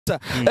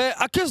Master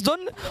AKES Don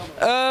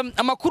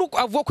amakuru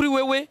avuga kuri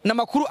wewe na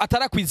makuru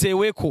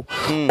atarakwizeweko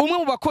umwe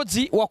mu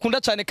bakozi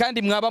wakunda cyane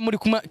kandi mwaba muri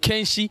kuma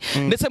kenshi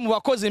ndetse mu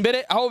bakozi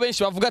imbere aho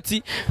benshi bavuga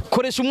ati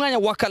koresha umwanya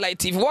waka Light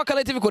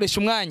TV koresha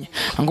umwanya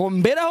ngo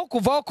mbere aho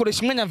kuvaho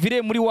koresha umwanya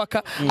vire muri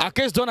waka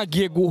AKES Don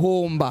agiye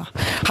guhomba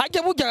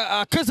hajya burya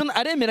AKES Don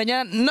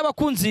aremeranya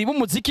n'abakunzi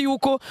b'umuziki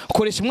yuko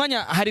koresha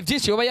umwanya hari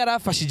byinshi yoba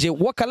yarafashije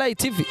waka Light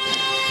TV.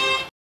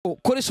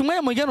 Koresha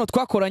umwanya mu gano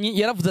twakoranye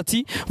yaravuze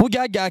ati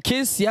burya hajya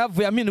AKES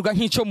yavuye aminuka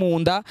nk'ico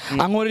munda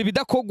ankorera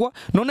ibidakogwa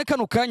none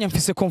kano kanya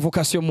mfise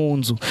convocation mu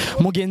nzu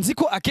mugenzi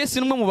ko AKES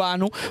numwe mu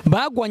bantu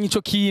bagwanye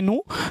ico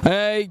kintu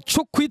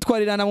cyo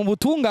kwitwarirana mu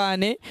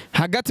butungane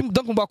hagati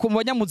donc mu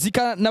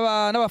banyamuzika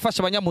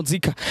n'abafasha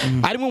abanyamuzika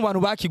ari mu bantu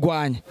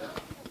bakigwanye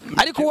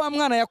ariko wa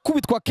mwana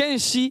yakubitwa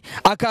kenshi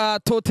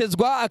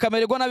akatotezwa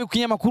akamererwa nabi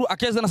kunyamakuru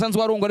AKES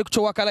nasanzwe warungo ariko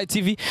cyo waka Light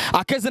TV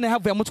AKES ne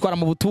havuye amutwara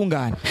mu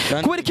butungane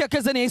kubera iki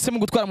AKES ne yahise mu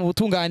gutwara mu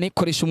butungane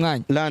koresha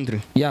umwanya Landry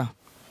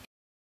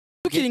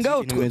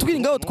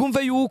tukiringaho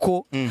twumve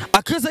yuko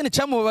AKES ne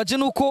cyamubabaje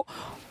nuko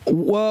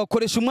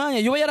koresha umwanya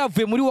yoba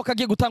yaravuye muri waka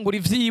agiye gutangura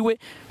ivyiwe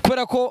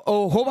kubera ko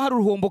hoba hari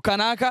uruhombo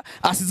kanaka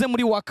asize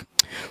muri waka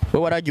we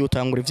waragiye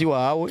utangura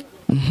ivyiwawe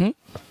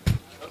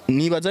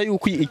nibaza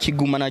yuko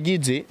ikiguma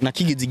nagize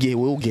igihe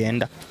wewe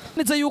ugenda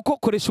neza yuko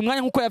koresha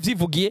umwanya nkuko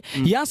yavyivugiye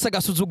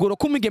yansaga suzuguro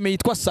kumigeme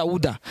yitwa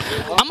SAUDA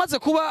amaze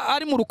kuba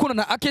ari mu rukundo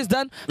na AKES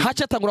Don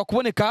hacha atangura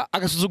kuboneka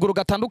agasuzuguro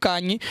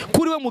gatandukanye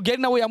kuri we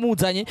mugeri nawe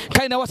yamuzanye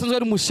kandi nawe asanzwe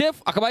ari mu chef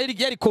akaba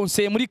yari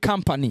conseiller muri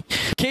company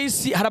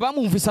case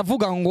harabamumvise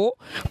avuga ngo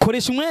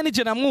koresha umwanya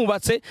nije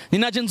namwubatse ni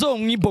naje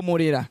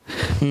nzomwibomorera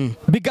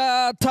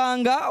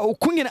bigatanga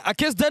ukungene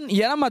AKES Don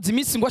yaramaze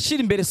iminsi ngo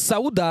ashira imbere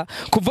SAUDA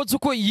kuvuza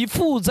uko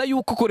yifuza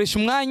yuko koresha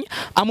umwanya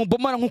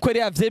amubomara nkuko yari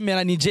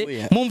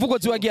yavyemeranije mu mvugo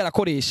ziwagiye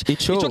arakoresha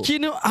ico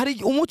kintu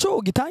hari umuco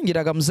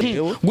ugitangiraga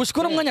muzee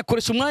gushikora umwanya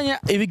koresha umwanya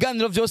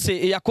ibiganiro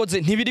byose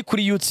yakoze ntibiri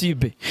kuri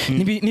YouTube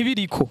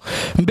ntibiriko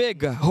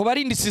mbega ho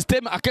barindi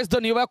system AKES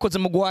Don yo bakoze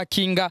mu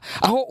guhakinga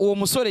aho uwo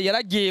musore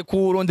yaragiye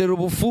kurondera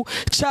ubufu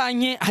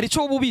canke hari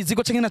ico bubizi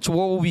ko canke naco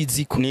bo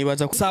bubizi ko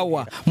nibaza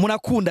sawa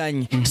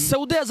munakundanye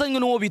SAUDA yazanywe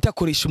n'uwo bita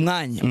koresha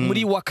umwanya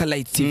muri waka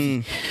Light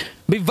TV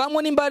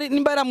bivamwe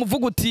nimbara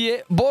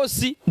muvugutiye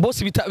bosi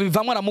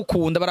bivamwe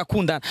aramukunda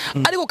barakundana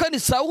ariko kandi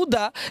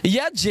SAUDA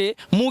yaje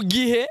mu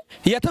gihe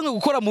yatangwe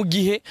gukora mu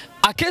gihe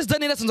AKES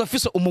Don yasanzwe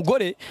afise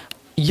umugore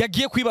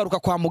yagiye kwibaruka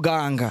kwa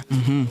muganga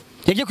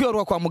yagiye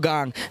kwibaruka kwa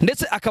muganga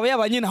ndetse akaba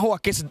yabanye naho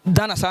AKES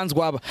Don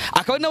asanzwe aba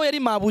akaba nawe yari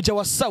mabuja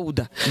wa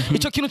SAUDA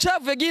ico kintu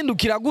cyavuye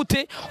gihindukira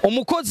gute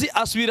umukozi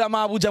asubira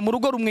mabuja mu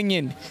rugo rumwe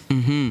nyene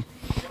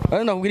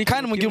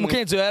kandi mugira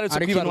umukenzo yaretse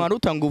kwibaruka ari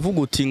utanga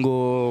uvuga uti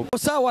ngo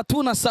sawa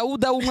tuna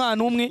SAUDA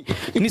umwana umwe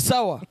ni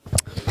sawa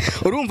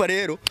urumva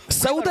rero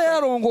SAUDA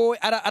yarongowe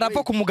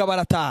arava ku mugabo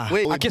arataha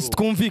AKES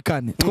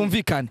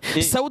twumvikane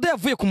SAUDA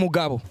yavuye ku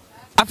mugabo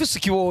afise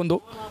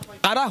ikibondo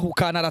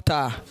arahukana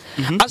arataha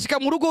ashika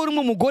mu rugo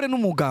urimo umugore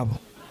n'umugabo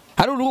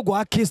hari urugo rwa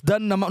AKES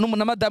Don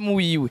na madamu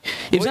wiwe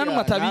ivyo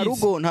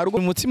n'umatabizi nta rugo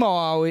umutima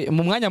wawe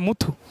mu mwanya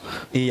muto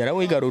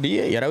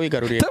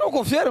yarawigaruriye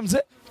taroko fiere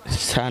mze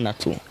sana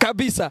tu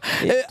kabisa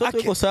mtoto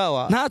yuko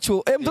sawa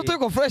nacho mtoto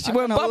yuko fresh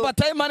bwana baba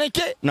time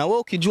maneke na wewe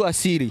ukijua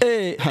siri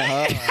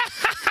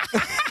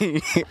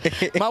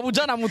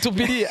mabujana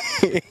mutupilia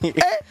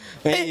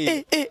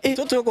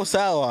mtoto yuko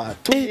sawa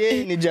tu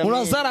yeye ni jamii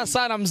unazara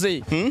sana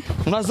mzee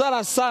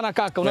unazara sana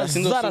kaka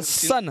unazara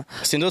sana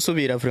sindo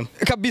subira frem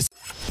kabisa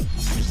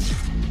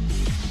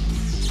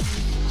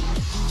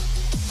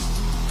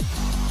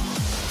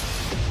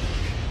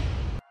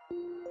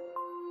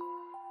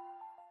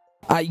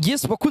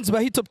yes bakunzi ba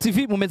Hitop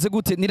TV mumeze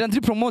gute ni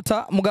Landry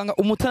promoter muganga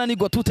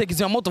umutananirwa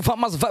tutegizwa moto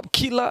farmers vibe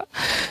killer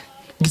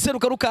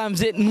giseruka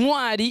rukambye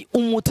ntwari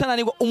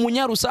umutananirwa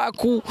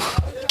umunyarusaku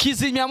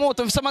kizimya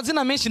moto mfise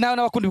amazina menshi nayo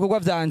n'abakundi bikorwa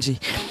vyanje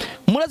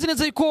murazi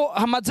neza yuko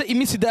hamaze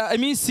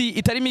iminsi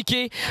itari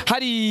mike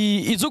hari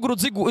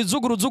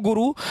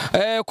izuguru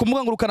ku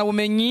mugangurukana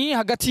bumenyi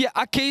hagati ya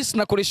AKES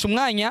na koresha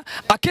umwanya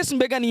AKES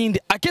mbega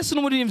ninde AKES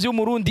n'umuririmbyi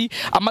w'umurundi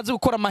amaze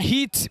gukora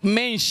amahit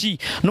menshi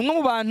numwe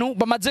mu bantu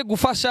bamaze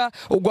gufasha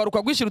ugwaruka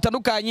rwinshi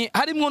rutandukanye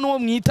harimo n'uwo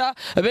mwita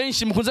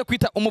benshi mukunze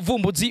kwita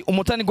umuvumbuzi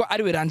umutanirwa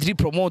ari we Landry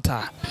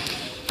promoter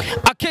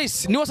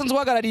AKES niwe sanzwe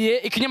wagarariye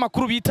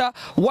ikinyamakuru bita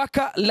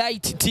Waka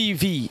Light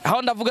TV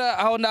aho ndavuga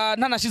aho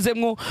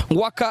ntanashizemwo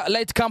Waka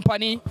Light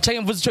Company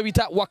cyangwa mvuze ico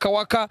bita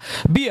Waka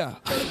Beer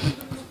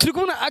turi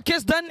kubona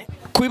AKES Don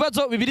ku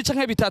bibazo bibiri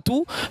canke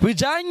bitatu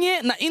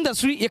bijanye na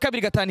industry ya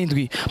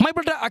 257 my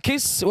brother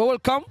AKES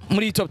welcome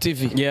muri Hitop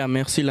TV. Yeah,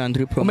 merci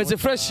Landry promoter umeze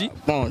fresh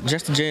bon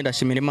just je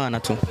ndashimira Imana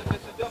tu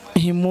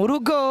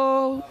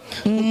murugo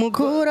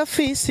umugore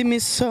afise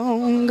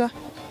imisonga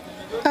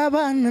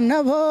abana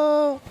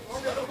nabo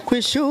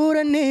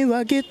kwishura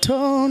niba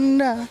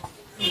gitonda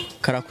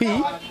karakwiye.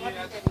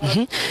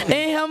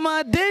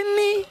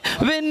 amadeni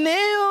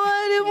beneyo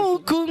ari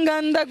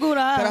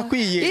mukungandagura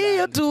Karakwiye.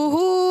 iyo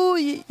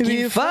tuhuye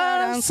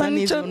igifaransa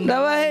nico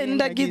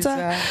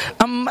ndabahendagiza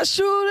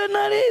amashuri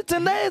narize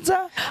ndaheza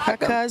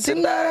Akazi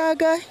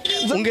ndaraga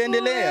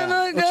ungendelea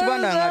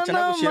uchubana ngacha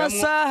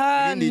nagushiramo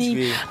irindi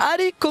jwi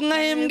ariko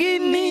nkahembwa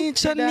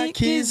inica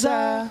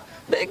nikiza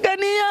mbega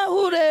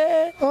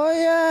niyahure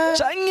oya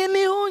canke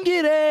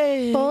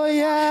nihungire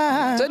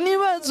oya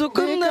nibaza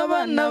uko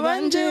abana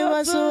banje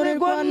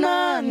basorerwa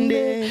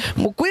nande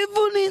mu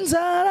kwivuna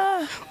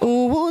inzara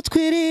ubu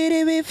twirira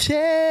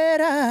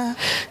ibifyera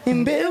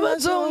imbeba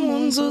zo mu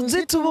nzu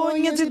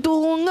zitubonye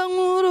ziduhunga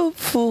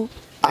nk'urupfu.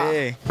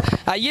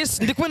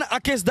 Yes, ndi kubona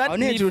AKES that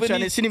ni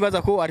cyane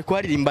sinibaza ko ari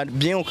kwaririmba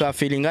bien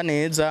ukafilinga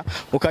neza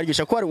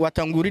ukargisha ko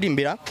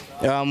watanguririmbira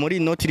muri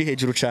note iri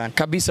hejuru cyane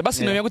kabisa.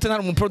 Basi none gute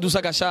ntari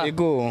umuproducer gasha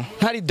ego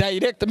ntari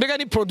direct mbega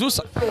ni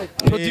producer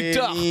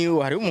producteur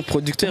ni hari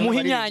umuproducteur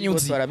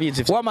muhinyanyuzi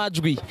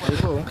w'amajwi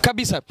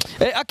kabisa.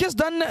 AKES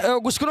dan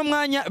gushikira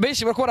umwanya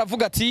benshi bariko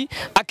baravuga ati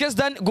AKES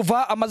dan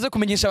guva amaze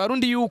kumenyesha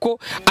abarundi yuko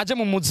aje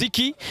mu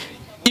muziki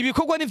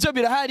ibikorwa nivyo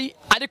birahari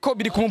ariko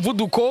biri ku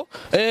muvuduko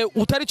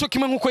utari cyo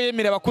kimwe nkuko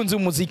yemera abakunzi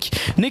b'umuziki.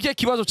 Nike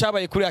kibazo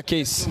cyabaye kuri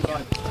AKES?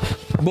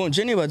 Bon,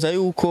 je nibaza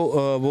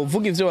yuko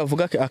bovuga ivyo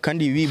bavuga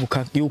akandi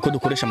bibuka yuko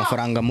dukoresha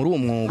amafaranga muri uwo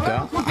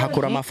mwuga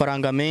hakora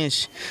amafaranga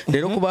menshi.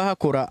 Rero kuba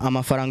hakora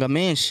amafaranga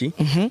menshi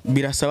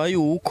birasaba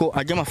yuko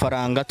ajya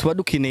amafaranga tuba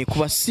dukeneye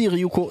kuba sire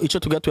yuko ico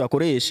tugato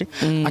yakoreshe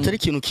atari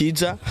ikintu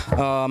kiza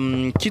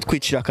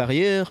kitwicira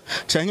carrière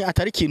canke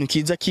atari ikintu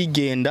kiza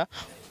kigenda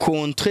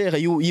contraire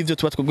y'ivyo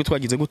tuba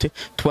twagize gute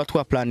tuba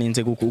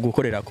twaplaninze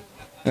gukorerako.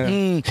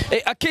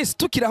 AKES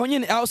tukiraho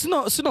nyene aho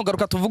sino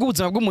garuka tuvuga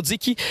ubuzima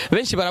bw'umuziki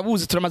benshi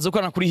barabuzi turamaze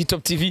gukorana kuri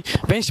Hit TV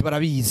benshi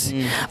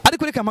barabizi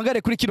ariko reka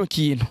amagare kuri kino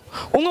kintu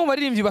umwe mu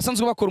baririmbyi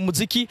basanzwe bakora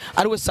umuziki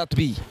ari we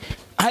SAUDA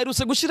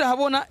aherutse gushira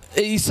habona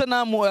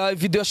isanamu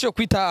video show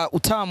kwita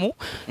utamu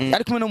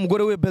ari kumwe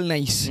n'umugore we Bell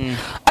Nice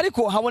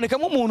ariko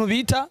habonekamo umuntu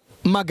bita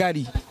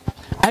Magari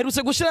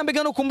aherutse gushira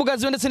mbega no kumbuga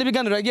ziyo ndetse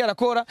n'ibiganiro yagiye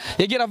arakora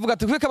yagiye avuga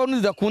ati kweka abantu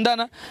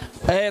ndakundana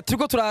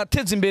turiko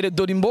turateza imbere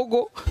dore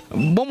imbogo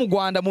bo mu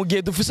Rwanda mu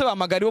gihe dufise ba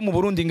Magari bo mu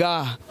Burundi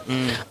ngaha.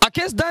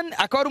 AKES dan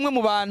akaba ari umwe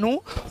mu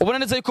bantu ubona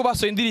neza yuko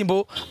basoye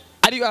indirimbo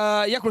ari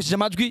yakoresheje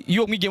amajwi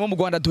yo mwigemo mu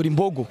Rwanda dore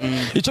imbogo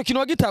ico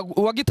kintu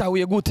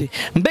wagitahuye gute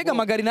mbega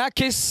Magari na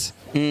AKES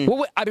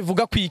wowe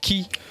abivuga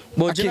kwiki?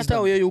 Boje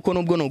natahuye yuko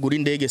nubwo nogura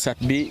indege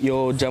SAUDA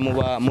yoja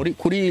muri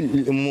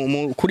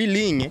kuri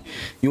ligne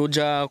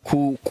yoja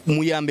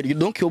mu yambere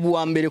donc yobu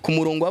wa mbere ku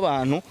murongo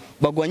w'abantu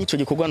bagwanye ico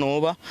gikorwa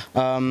noba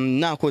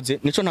nakoze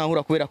nico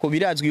ntahura kubera ko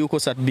birazwi yuko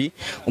SAUDA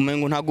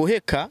umengo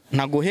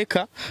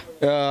ntagoheka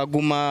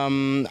guma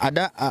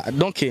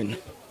donc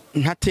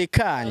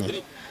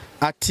ntatekanye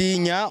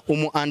atinya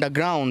umu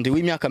underground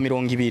w'imyaka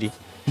 200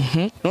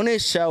 none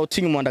sha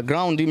utinya umu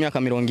underground w'imyaka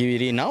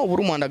 200 naho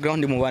buri umu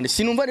underground mu bandi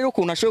sinumva rero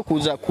ko unashoye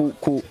kuza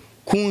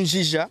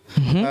kunjija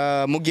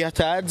mu gihe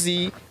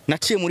atazi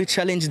naciye muri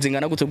challenge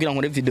zingana gutubwira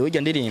nkore video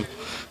ijya ndirimba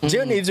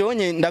je nivyo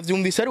onye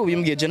ndavyumvise ari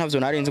ubimbwiye je ntavyo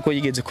narenze ko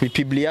yigeze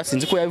kubipublier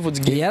sinzi ko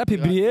yabivuze igihe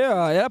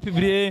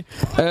yarapublier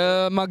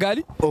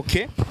Magari.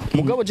 Okay,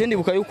 mugabo je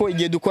ndibuka yuko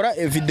igihe dukora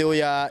video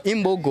ya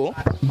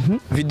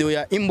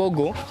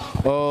imbogo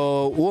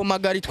uwo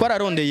Magari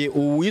twararondeye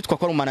uwitwa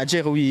ko ari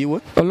manager wiwe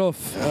Olof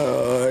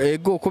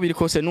ego ko biri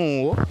kose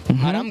nuwo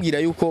arambwira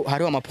yuko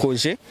hariho ama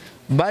projet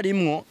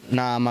barimwo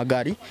na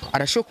Magari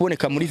arashobora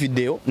kuboneka muri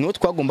video niwo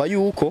twagomba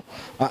yuko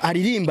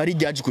aririmba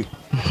rijyajwe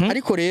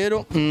ariko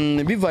rero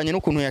bivanye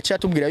no kuntu yaciye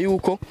atubwira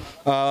yuko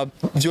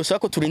byose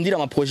ko turindira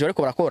ama projet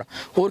ariko barakora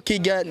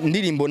orkijya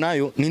ndirimbo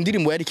nayo ni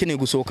indirimbo yari keneye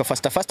gusohoka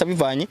fast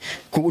bivanye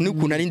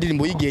n'ukuntu ari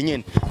indirimbo yigiye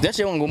nyene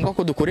byaciye ngombwa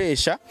ko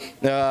dukoresha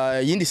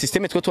yindi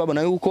system twe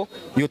twabona yuko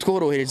yo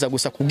tworohereza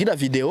gusa kugira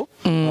video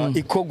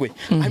ikogwe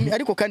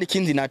ariko kandi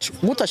kindi naco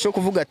gutashoka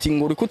kuvuga ati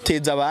ngo uri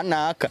kuteza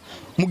abanaka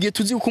mu gihe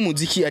tuzi uko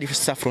umuziki ari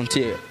sa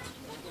frontière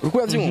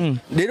urukuya vyumva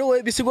rero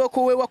we bisigwa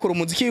ko we wakora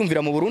umuziki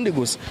yumvira mu Burundi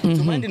gusa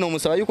tumandi no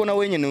musaba yuko na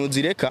wenyene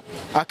uzireka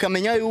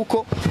akamenya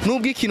yuko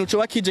nubwo ikintu cyo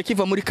bakije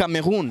kiva muri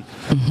Cameroon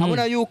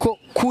abona yuko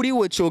kuri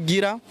we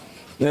cogira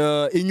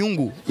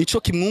inyungu ico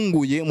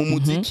kimwunguye mu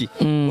muziki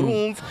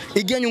urumva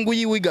ijya nyungu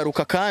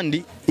yiwigaruka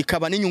kandi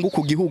ikaba n'inyungu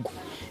ku gihugu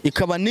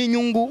ikaba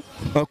n'inyungu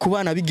ku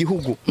bana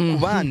b'igihugu ku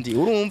bandi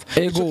urumva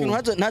ico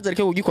kintu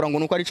ntazareke kugikora ngo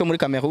nuko ari cyo muri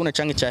Cameroon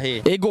canke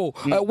cyahe ego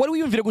wari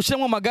wiyumvire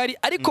gushiramo Magari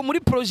ariko muri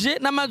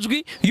projet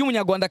n'amajwi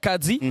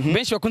y'umunyarwandakazi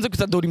benshi bakunze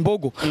kwita dore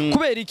imbogo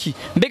kubera iki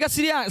mbega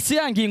si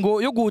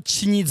yangingo yo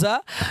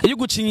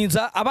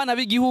gucinyiza abana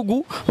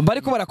b'igihugu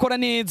bariko barakora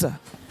neza?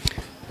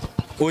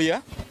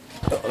 Oya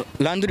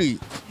Landry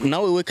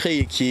nawe we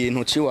créer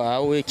ikintu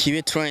ciwawe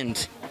kibe trend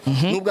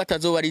nubwo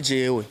atazoba ari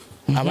jewe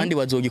abandi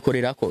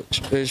bazogikorera ko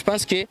je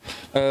pense que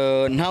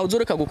nta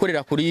uzoreka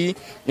gukorera kuri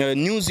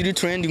news iri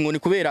trending ngo ni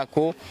kubera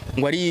ko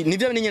ngo ari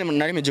nivyo nyine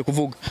naremeje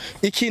kuvuga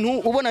ikintu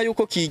ubona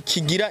yuko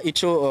kigira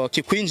ico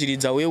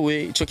kikwinjiriza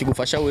wewe ico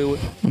kigufasha wewe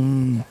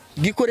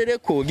gikorere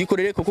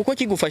ko kuko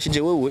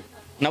kigufashije wewe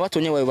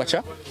n'abatonya bawe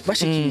baca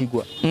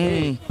bashikirwa.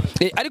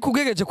 Ariko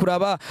ugegeje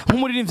kuraba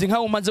nk'umuririmbyi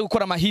nkaho umaze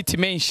gukora amahiti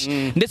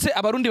menshi ndetse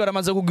abarundi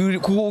baramaze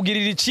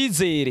kugirira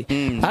icizere.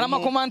 Hari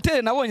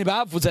amakomantere nabonye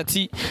bavuze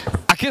ati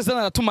AKES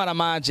aratumara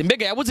maje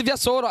mbega yabuze ivya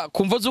sora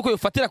kumva zuko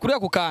yofatira kuri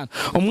ako kantu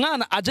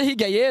umwana aje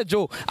higa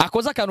yejo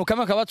akoza akantu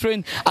kamwe akaba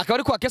trend akaba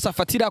ariko AKES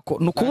afatirako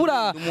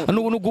nukubura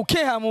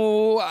nugukeha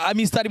mu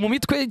amistari mu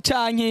mitwe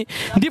canke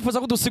ndifuza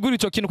ko dusigura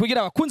ico kintu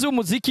kugira abakunzi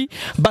b'umuziki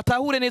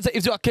batahure neza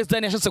ivyo AKES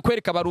yashatse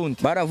kwereka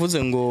abarundi.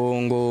 Baravuze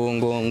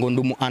ngo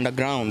ndumu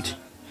underground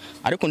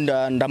ariko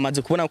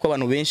ndamaze kubona ko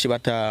abantu benshi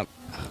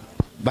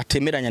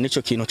batemeranya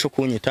n'ico kintu cyo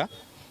kunyita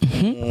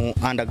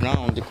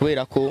underground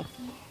kubera ko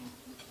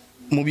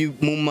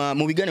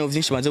mu biganiro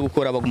byinshi banze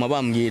gukora baguma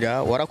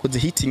bambwira warakoze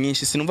hit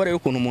nyinshi sinumva rero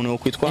ukuntu umuntu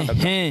yokwitwanda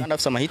kandi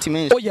afite amahiti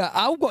menshi. Oya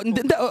ahubwo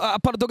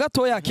pardon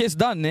gatoya AKES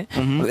dane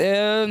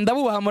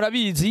ndabubaha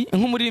murabizi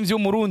nk'umuririmbyi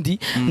w'umurundi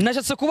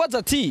nashatse kubaza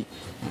ati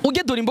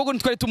ujye dore imbogo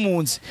ntitwari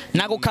tumunzi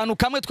nago kantu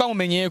kamwe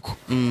twamumenyeko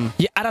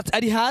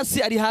ari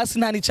hasi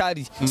nta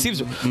nicari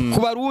sivyo ku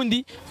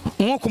barundi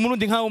nko ku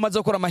murundi nkaho umaze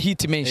gukora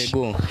amahiti menshi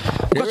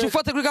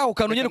ugacufata kuri kako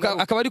kantu nyene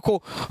akaba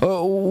ariko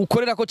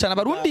ukorera ko cyane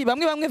abarundi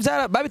bamwe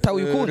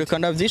babitawe ukundi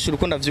ndavyishura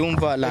uko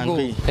ndavyumva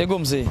Landry. Ego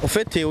mzee.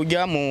 Ufete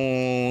ujya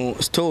mu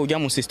store ujya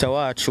mu sister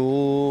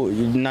wacu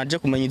naje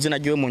kumenya izina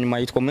ryo mu nyuma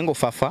yitwa Mengo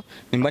Fafa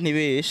nimba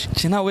ntibeshe.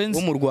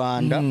 Wo mu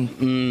Rwanda.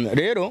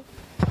 Rero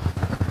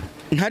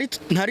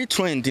ntari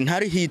trend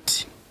ntari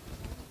hit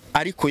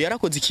ariko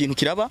yarakoze ikintu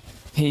kiraba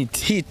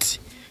hit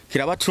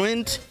kiraba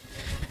trend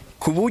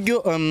ku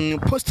buryo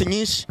post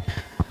nyinshi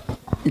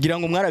ngira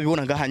ngo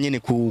mwarabibona ngaha nyene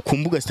ku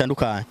mbuga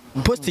zitandukanye.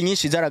 Post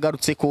nyinshi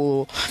zaragarutse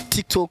ko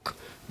TikTok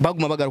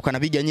baguma bagarukana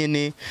bijya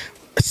nyene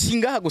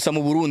singaha gusa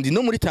mu Burundi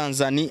no muri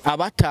Tanzania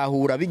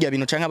abatahura bijya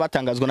bintu canke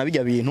abatangazwa na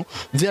bijya bintu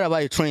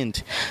vyarabaye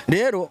trend.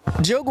 Rero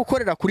jewe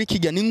gukorera kuri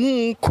kijya ni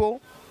nkuko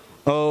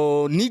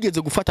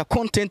nigeze gufata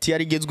content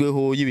yari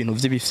igezweho y'ibintu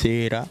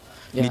vy'ibifera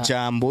ni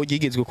jambo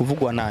yigezwe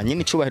kuvugwa na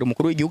nyine icubahiro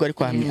umukuru w'igihugu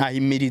ariko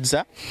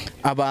ahimiriza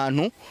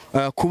abantu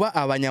kuba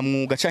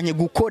abanyamwuga canke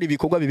gukora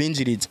ibikorwa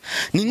bibinjiriza.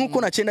 Ni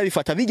nkuko nacenda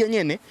bifata bijya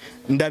nyene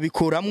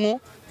ndabikoramwo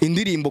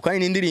indirimbo kandi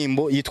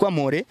n'indirimbo yitwa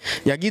More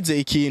yagize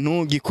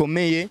ikintu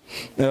gikomeye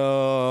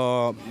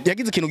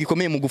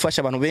mu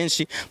gufasha abantu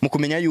benshi mu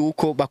kumenya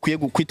yuko bakwiye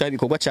kwita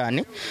ibikorwa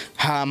cyane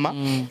hama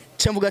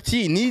cyamvuga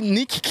ati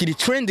niki kiri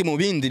trend mu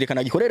bindi reka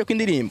nagikorere ko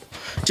indirimbo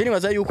je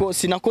nibaza yuko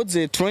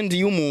sinakoze trend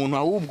y'umuntu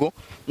ahubwo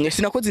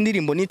sinakoze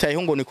indirimbo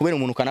nitayeho ngo ni kubera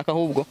umuntu kanaka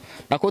ahubwo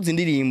nakoze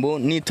indirimbo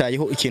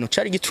nitayeho ikintu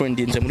cari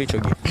gitrendinze muri ico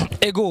gihe.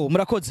 Ego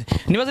murakoze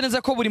nibaza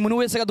neza ko buri muntu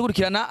wese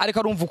agadukurikirana ariko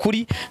arumva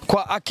ukuri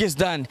kwa AKES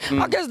Dan.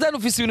 AKES Dan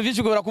ufise ibintu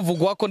byinshi kubera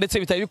kuvugwa ko ndetse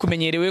bitari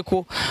bikumenyerewe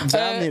ko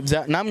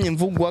namye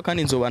mvugwa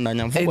kandi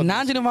nzobandanya mvugwa.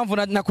 Nanje niyo mpamvu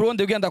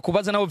nakuronde ugenda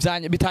kubaza nabo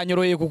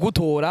bitanyoroye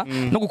kugutora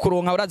no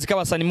gukuronka urazi ko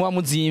abasani mu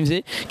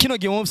wamuzimvye kino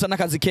gihe mu bisana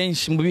akazi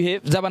kenshi mu bihe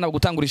by'abana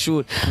gutangura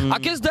ishuri.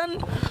 AKES Dan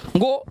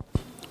ngo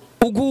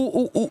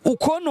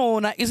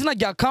ukonona izina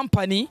rya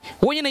company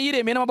wonyene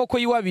yiremeye n'amaboko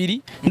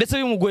yiwabiri ndetse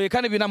bimugoye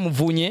kandi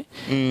binamuvunye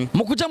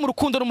mu kuja mu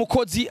rukundo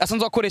n'umukozi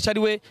asanzwe akoresha ari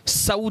we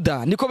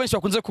SAUDA niko benshi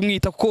bakunze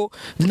kumwita kuko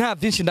nta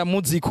byinshi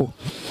ndamuziko.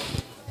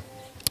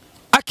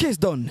 AKES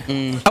Dan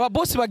aba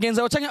boss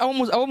bagenza canke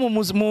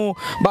abo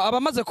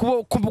abamaze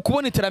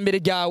kubona iterambere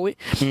ryawe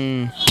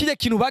kije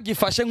kintu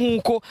bagifashe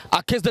nkuko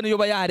AKES Dan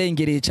yoba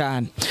yarengereye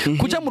cyane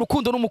kuja mu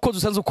rukundo n'umukozi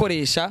usanzwe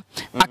ukoresha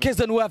AKES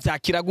Dan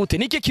wavyakira gute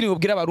niki kintu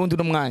ubwira abarundi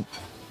n'umwanya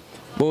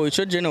bo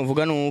ico je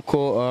novuga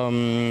nuko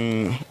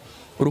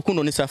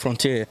urukundo ni sa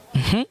frontière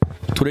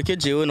tureke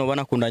jewe no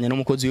banakundanye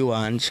n'umukozi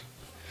w'iwanje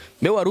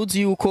mbe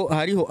waruzi yuko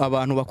hariho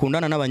abantu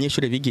bakundana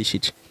n'abanyeshure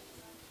bigishije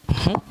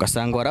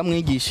ugasanga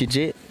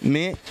waramwigishije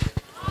me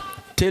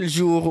tel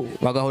jour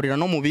bagahorera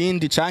no mu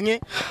bindi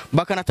canke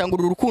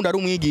bakanatangurira urukundo ari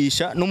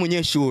umwigisha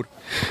n'umunyeshuri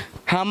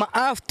hama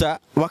after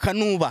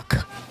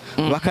bakanubaka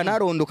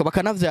bakanarondoka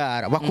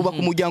bakanavyara bakubaka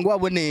umuryango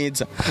wabo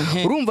neza.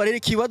 Urumva rero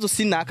ikibazo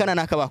sinakana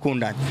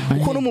nakabakundana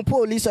kuko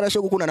n'umupolisi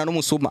arasho gukundana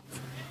n'umusuma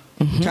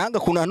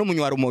cyangwa kunana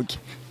n'umunywa rumogi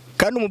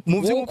kandi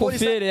mu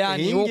vy'umupolisi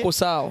yani woko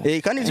sawa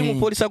kandi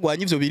vy'umupolisi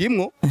agwanye ivyo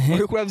birimwo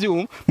uri kura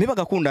vyuma me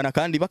bagakundana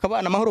kandi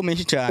bakabana amahoro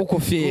menshi cyane.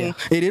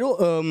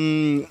 Rero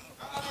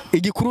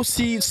igikuru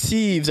si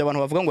ivyo abantu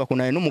bavuga ngo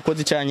bakundana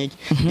n'umukozi cyane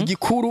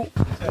igikuru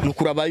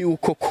nukuraba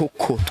yuko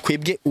koko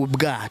twebwe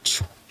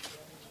ubwacu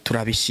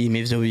turabishima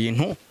ivyo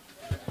bintu.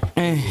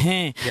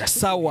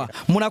 Sawa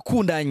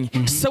murakundanye.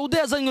 SAUDA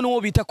yazanywe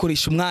n'uwo bita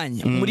koresha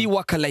umwanya muri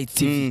Waka Light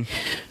TV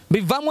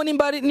bivamwe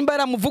nimba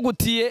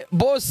yaramuvugutiye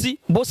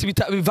boss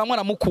bivamwe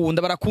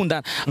aramukunda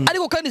barakundana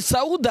ariko kandi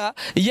SAUDA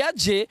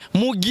yaje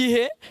mu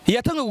gihe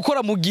yatangiye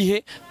gukora mu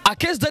gihe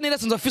AKES Dan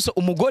yasanzwe afise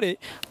umugore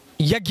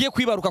yagiye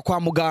kwibaruka kwa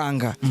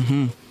muganga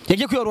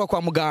yagiye kwibaruka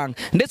kwa muganga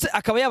ndetse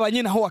akaba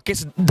yabanye naho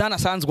AKES Dan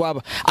asanzwe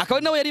aba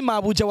akaba nawe yari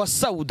mabuja wa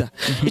SAUDA.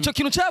 Ico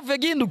kintu cyavuye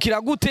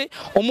gindukira gute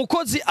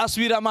umukozi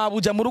asubira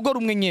mabuja mu rugo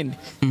rumwe nyene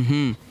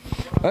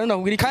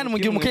kandi mu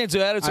gihe umukenyezi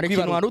yararetse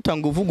kwibaruka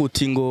warutanga uvuga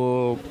uti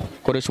ngo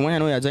koresha umwanya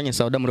niwe yazanye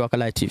Sauda muri Waka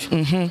Light TV.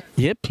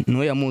 Yep,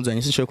 niwe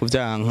yamuzanye sinshobye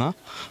kuvyanka,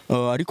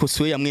 ariko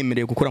siwe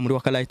yamwemereye gukora muri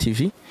Waka Light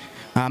TV.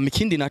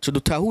 Ikindi naco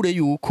dutahure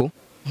yuko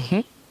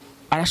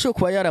arashobora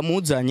kuba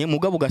yaramuzanye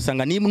mugabo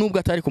ugasanga nubwo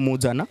atari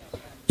kumuzana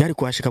yari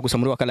kuhashika gusa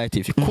muri Waka Light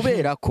TV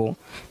kubera ko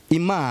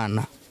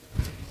Imana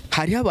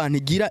hari abantu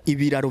igira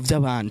ibiraro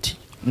by'abandi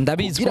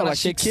ndabizi ko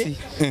basheki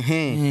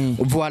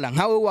voilà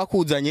nkawe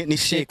wakuzanye ni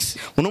sheks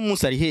uno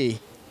munsi ari hehe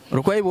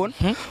urukwayibona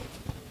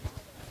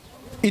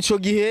ico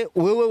gihe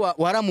wewe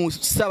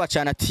waramusaba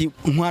cyane ati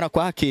ntwara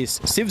kwa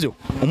AKES sivyo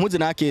umuze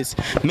na AKES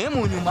meme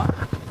nyuma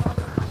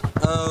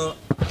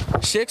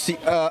Shexy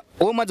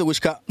uwo maze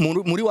gushika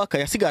muri Waka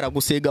yasigara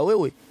gusega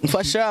wewe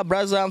mfasha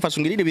brother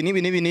mfasha ngirire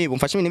ibi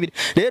mfasha ibintu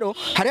rero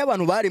hari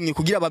abantu baremye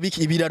kugira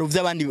babiki ibiraro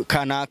by'abandi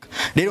kanaka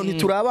rero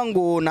ntituraba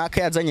ngo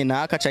naka yazanye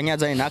naka canke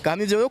yazanye naka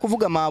hamwe ivyo yo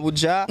kuvuga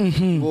mabuja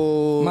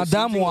ngo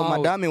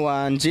madame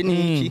wanje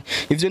niki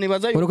ivyo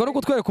nibaza yuko uriko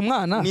kutwereka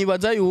umwana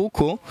nibaza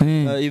yuko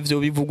ivyo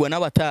bivugwa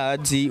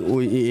n'abatazi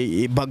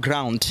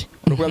background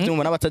urukura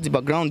byumva n'abatazi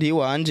background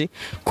yiwanje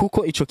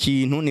kuko ico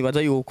kintu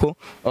nibaza yuko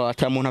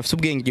atamuntu afite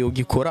ubwenge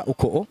gikora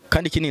uko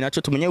kandi kini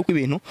naco tumenye uko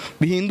ibintu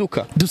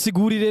bihinduka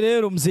dusigurire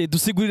rero mzee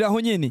dusigurira aho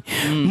nyene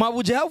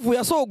mabuje havuye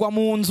asogwa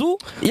mu nzu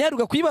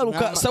yaruka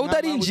kwibaruka Sauda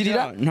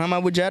arinjirira nta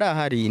mabuje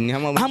yarahari ni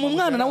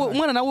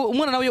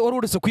umwana nawe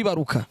waruretse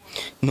kwibaruka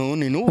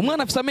none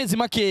umwana afite amezi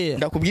makeya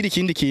ndakubwira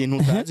ikindi kintu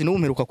utazi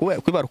n'umperuka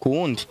kwibaruka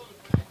uwundi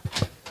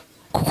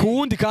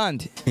kuwundi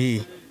kandi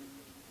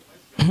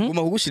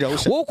Guma kugushira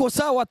usha woko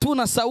sawa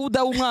tuna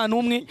Sauda umwana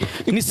umwe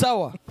ni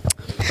sawa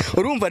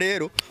urumva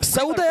rero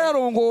Sauda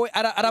yararongowe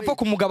arava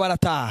ku mugabo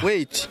arataha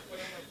wait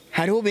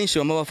hariho benshi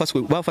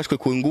bafashwe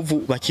ku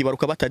nguvu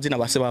bakibaruka batazi na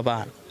base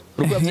babana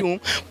urumva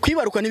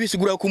kwibaruka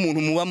nibisigura ko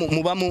umuntu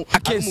mubamo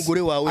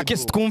umugore wawe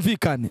AKES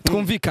twumvikane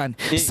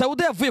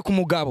Sauda yavuye ku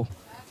mugabo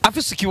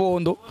afise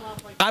ikibondo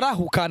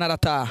arahukana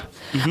arataha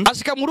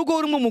ashika mu rugo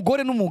urimo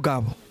umugore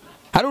n'umugabo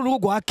hari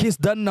urugo rwa AKES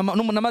na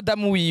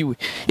madamu wiwe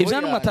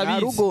ivyo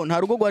n'umatabizi nta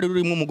rugo rwari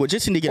rurimo umugore je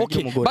sindigira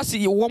ngira umugore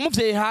basi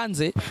wamuvye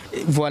hanze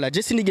voilà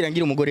je sindigira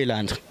ngira umugore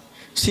Landre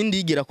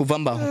sindigira kuva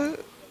mbaho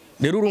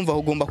rero urumva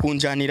ugomba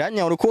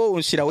kunjaniranya uruko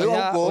unshira wewe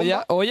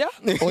ugomba oya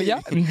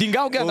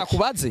ndingaho genda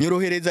kubaze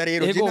nyorohereza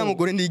rero je nta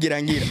mugore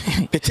ndigira ngira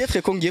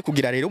peut-être ko ngiye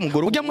kugira rero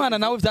umugore ujya mwana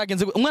nawe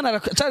vyagenze umwana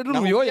aracari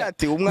n'umuyoya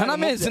nta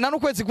mezi nta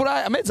n'ukwezi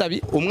kura amezi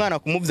abi umwana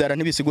kumuvyara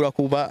ntibisigura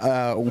kuba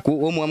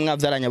uwo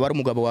mwavyaranya bari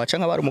umugabo waca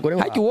nka bari umugore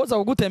wawe haki woza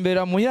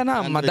kugutemberera muhira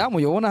nta madamu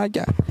yobona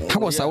hajya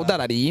hako Sauda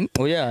ararinda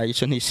oya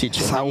ico ntisico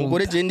nta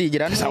mugore je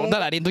ndigira Sauda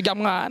ararinda ujya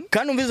mwana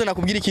kandi umvize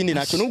nakubwira ikindi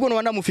naco nubwo no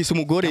bandamufise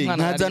umugore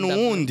nkaza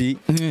nuwundi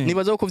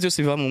nibaza ko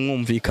siva mu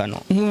mwumvikano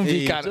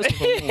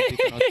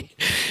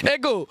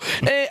ego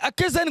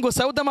AKES ngo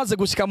Sauda amaze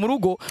gushika mu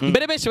rugo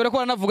mbere benshi barako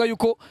baranavuga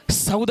yuko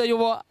Sauda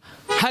yoba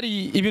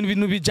hari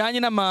ibintu bijanye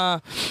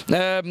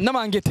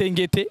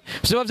n'amangetengete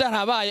byo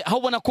byarabaye aho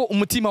ubona ko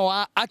umutima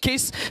wa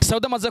AKES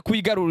Sauda amaze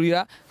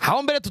kuyigarurira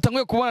aho mbere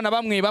tutanguye kubona na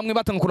bamwe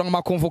batangukura mu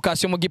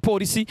makonvocation mu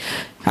gipolisi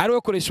ari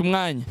we koresha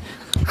umwanya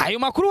ayo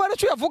makuru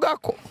waracu yavuga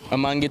ko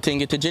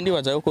amangetengete je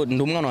ndibaza yuko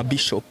ndi umwana wa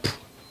bishop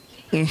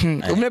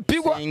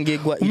umepigwa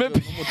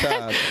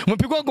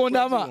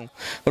gondama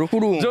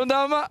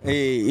gondama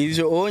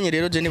ivyo onye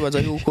rero je nibaza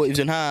yuko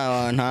ivyo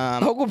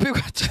nta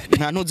gupigwa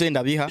nta ntuze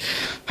ndabiha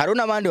haro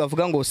nabandi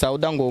bavuga ngo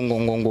Sauda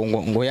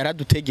ngo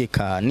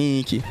yaradutegeka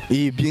niki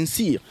bien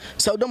sûr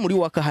Sauda muri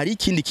Waka hari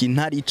ikindi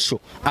kintu ari ico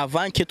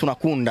avant que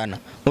tunakundana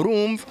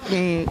urumva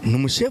ni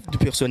umuchef du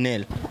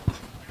personnel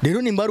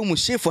rero nimba ari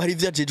umushefu hari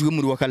ivyajejwe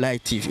muri Waka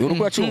Light TV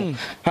urukwacu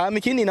ha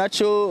mikini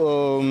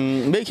naco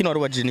mbe kino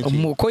warubajije niki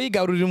muko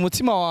yigarurira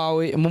umutima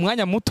wawe mu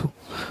mwanya muto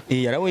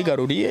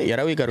yarawigaruriye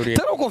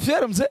tero ko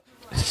fier mze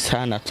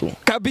sana tu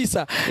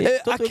kabisa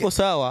mtoto yuko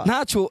sawa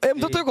nacho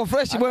mtoto yuko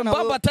fresh bwe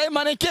mbaba time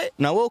maneke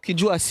na wewe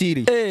ukijua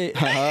siri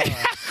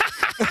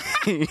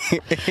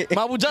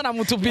mabujana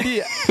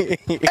mutupilia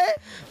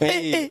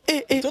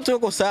mtoto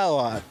yuko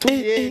sawa tu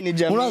ni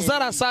jamii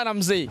unazara sana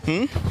mzee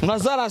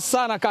unazara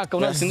sana kaka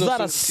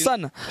unazara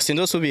sana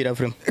sindosubira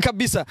vraiment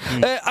kabisa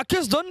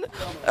AKES don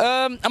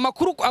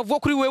amakuru avuga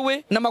kuri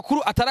wewe na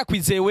makuru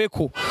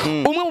atarakwizeweko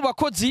umwe mu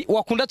bakozi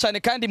wakunda cyane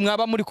kandi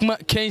mwaba muri kuma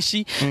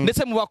kenshi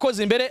ndetse mu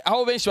bakozi mbere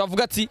aho benshi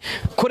bavuga ati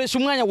koresha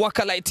umwanya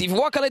Waka Light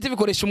TV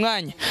koresha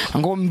umwanya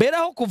ngo mbere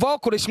aho kuvaho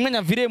koresha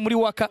umwanya vire muri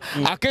Waka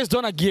AKES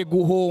don agiye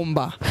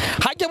guhomba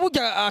hajya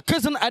burya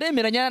AKES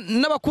aremeranya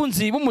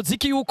n'abakunzi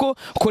b'umuziki yuko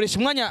koresha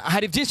umwanya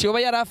hari byinshi yoba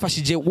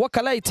yarafashije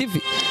Waka Light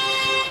TV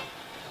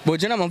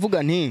boje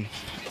namavuga nti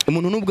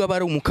umuntu nubwo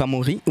abari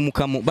umukamuri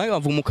bayo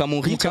bavuga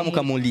umukamuri cyangwa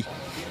umukamuri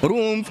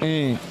urumva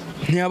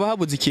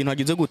ntiyabahabuze ikintu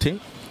agize gute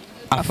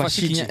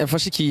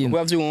afashe ikintu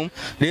bavyumva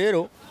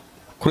rero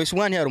koresha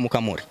umwanya yari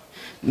umukamuri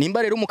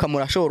nimba rero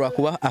umukamuri ashobora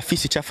kuba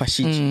afise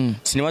icyafashije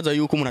sinibaza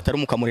yuko umuntu atari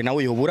umukamuri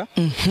nawe yobura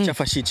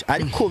icyafashije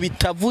ariko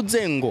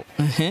bitavuze ngo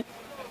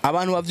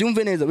abantu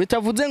bavyumve neza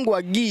bitavuze ngo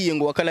wagiye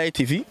ngo Waka Light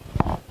TV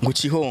ngo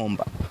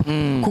cihomba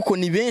kuko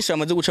ni benshi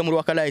amaze guca muri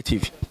Waka Light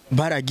TV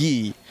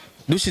baragiye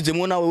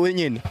dushizemo nawe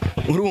wenyene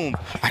urumva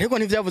ariko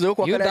ntivyavuze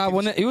ko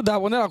iyo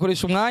udabonera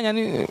akoresha umwanya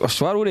ni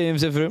ashobora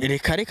uremvye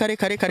vraiment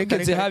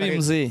reka habi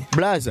mzee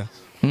blaza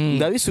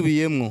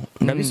ndabisubiyemwo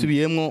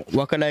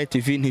Waka Light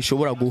TV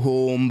ntishobora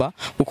guhomba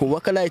kuko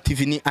Waka Light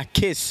TV ni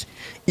AKES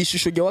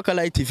ishusho rya Waka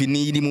Light TV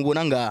ni iri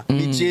mubona nga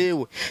ni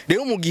jewe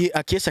rero mu gihe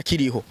AKES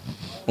akiriho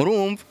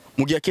urumva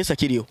mu gihe AKES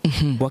akiriho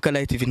Waka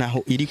Light TV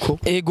naho iriko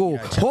ego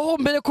hoho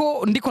mbere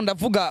ko ndiko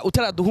ndavuga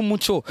utaraduha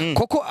umuco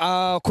koko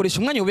akoresha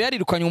umwanya ube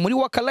yarirukanywe muri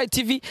Waka Light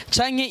TV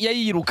canke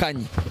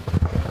yayirukanye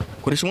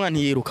koresha umwanya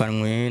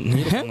yirukanwe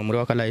muri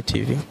Waka Light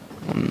TV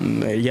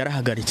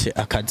yarahagaritse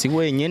akazi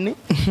wenyene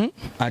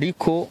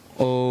ariko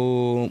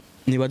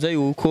nibaza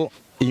yuko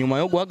inyuma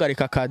yo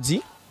guhagarika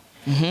akazi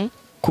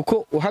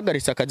kuko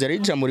uhagaritse akazi ari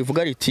ijambo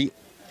rivuga riti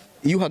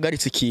iyo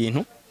uhagaritse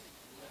ikintu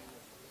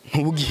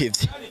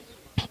ntubugihevye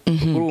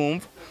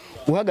urumva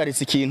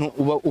uhagaritse ikintu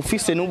uba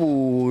ufise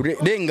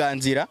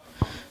n'uburenganzira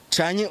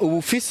canye uba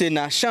ufise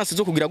na chance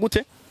zo kugira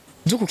gute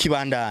zo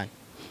kukibandanya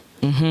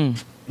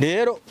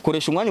rero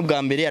koresha umwanya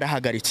bwa mbere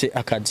yarahagaritse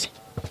akazi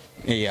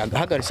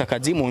ahagaritse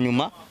akazi mu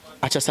nyuma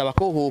acasaba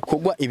ko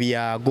hokogwa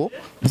ibiyago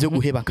byo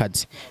guheba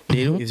akazi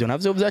rero ivyo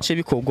navyo byace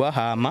bikogwa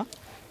hama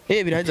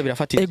biraheza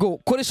birafatira ego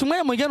koresha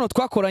umwanya mu gano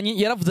twakoranye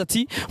yaravuze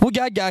ati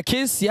burya hajya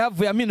case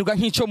yavuye aminuka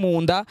nk'ico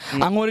mu nda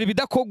ankorera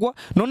ibidakogwa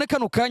none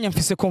kano kanya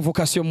mfise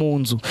convocation mu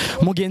nzu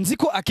mugenzi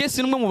ko AKES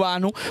numwe mu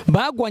bantu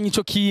bagwanye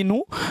ico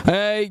kintu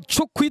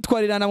cyo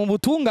kwitwarirana mu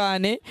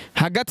butungane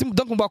hagati mu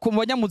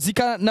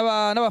banyamuzika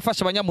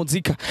n'abafasha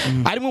abanyamuzika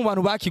ari mu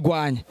bantu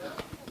bakigwanya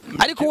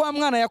ariko wa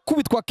mwana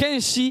yakubitwa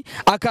kenshi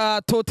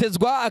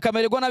akatotezwa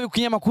akamererwa nabi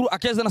kunyamakuru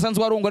AKES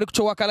nasanzwe warungo ariko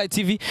cyo Waka Light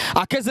TV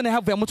AKES ne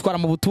havuye amutwara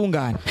mu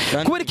butungane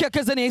kubera iki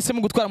AKES ne yahise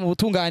mu gutwara mu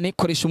butungane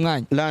koresha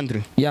umwanya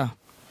Landry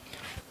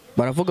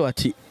baravuga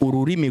bati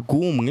ururimi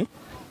gumwe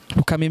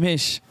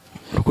rukamimesha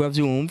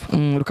rukuyavyumva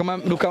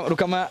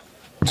rukama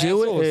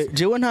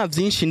jewe nta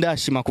vyinshi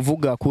ndashima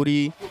kuvuga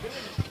kuri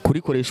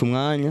koresha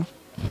umwanya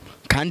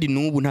kandi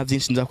nubu nta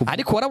vyinshi nza kuvuga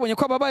ariko warabonye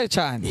ko ababaye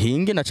cyane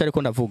hinge ndacari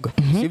ko ndavuga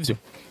sivyo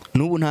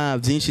nubu nta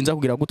vyinshi nza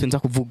kugira gute nza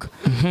kuvuga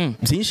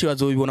vyinshi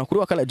bazobibona kuri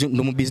Waka Light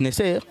ndo mu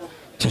businessaire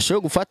cyashoye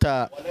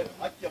gufata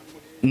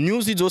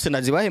news zose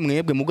nazibahe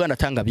mwebwe mu Rwanda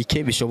tanga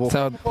bike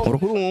bishoboka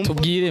urumva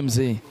tubwire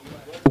mzee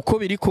uko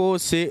biri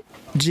kose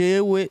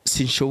jewe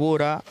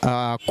sinshobora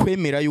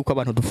kwemera yuko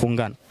abantu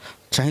dufungana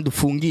canke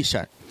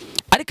dufungisha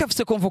ariko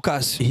afise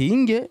convocation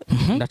hinge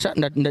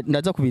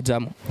ndaza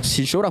kubizamo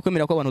sinshobora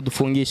kwemera ko abantu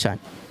dufungishanya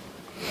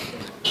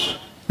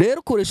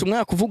rero koresha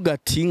umwanya kuvuga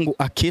ati ngo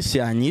AKES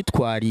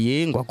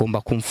yanyitwariye ngo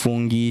agomba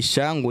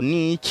kumfungisha ngo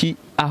niki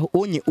aho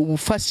onye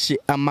ubufashe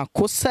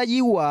amakosa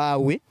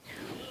yiwawe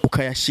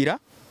ukayashira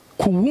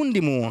ku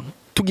wundi muntu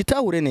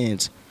tugitahure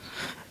neza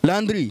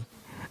Landry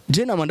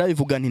je namanda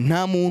bivuga nti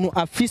nta muntu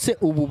afise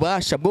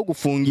ububasha bwo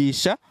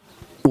gufungisha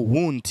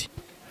uwundi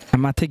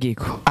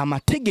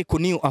amategeko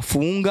niyo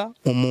afunga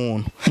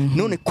umuntu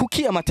none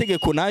kuki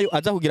amategeko nayo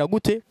aza kugira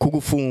gute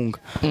kugufunga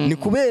ni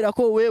kubera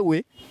ko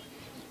wewe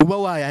uba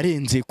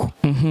wayarenzeko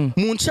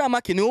mu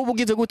ncamake niwe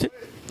ubugize gute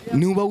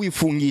ni uba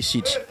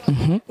wifungishije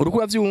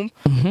urukura vyumva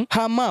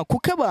hama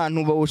kuko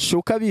abantu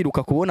bawushoka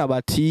biruka kubona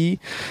bati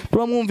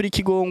turamwumvira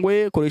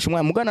ikigongwe koresha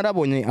umwanya mugana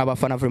arabonye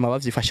abafana vraiment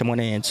bavyifashemo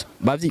neza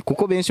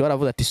kuko benshi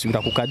baravuze ati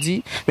subira ku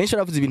kazi benshi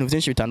baravuze ibintu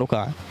byinshi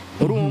bitandukanye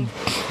urumva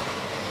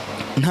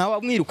nta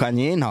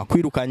wamwirukanye nta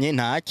kwirukanye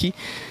ntaki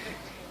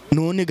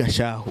none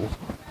gashaho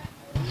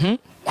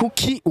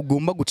kuki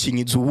ugomba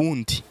gucinyiza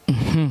uwundi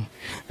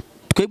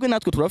twebwe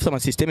natwe turafite ama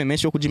systeme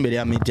menshi yo kuja imbere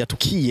ya media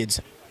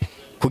tukiyeza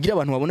kugira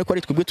abantu babone ko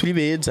ari twebwe turi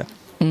beza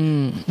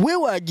we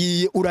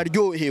wagiye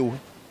uraryohewe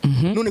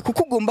none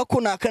kuko ugomba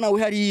ko naka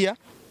nawe hariya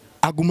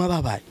aguma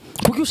babaye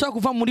kuko ushaka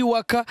kuva muri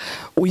Waka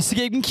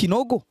uyisigaye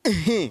nk'ikinogo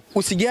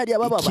usigaye hariya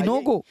bababaye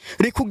ikinogo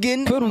reka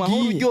ugende mu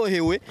mahoro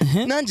uryohewe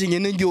nanje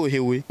nyene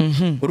ndyohewe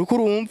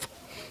urukurumva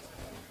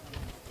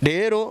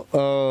rero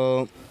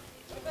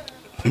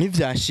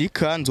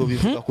nivyashika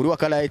nzobivuga kuri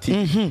Waka Light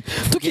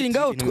tukiri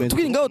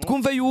ngaho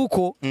twumve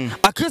yuko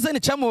AKES ni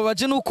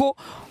cyamubabaje nuko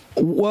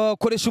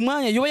wakoresha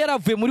umwanya yoba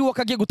yaravuye muri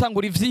Waka agiye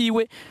gutangura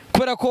ivyiwe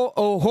kubera ko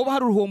hoba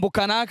hari uruhombo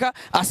kanaka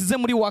asize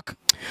muri Waka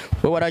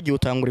we waragiye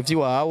utangura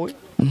ivyiwawe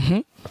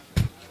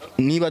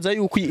nibaza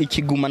yuko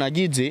ikiguma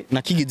nagize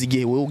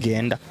igihe wewe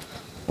ugenda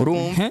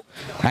urumva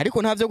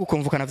ariko ntavyo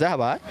gukonvokana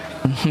vyahabaye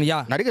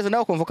narigeze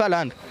nawe konvoka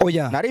Land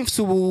nari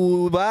mfise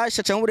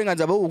ububasha cyangwa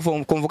uburenganzira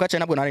bwo konvoka cyane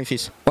nabwo nari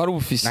mfise wari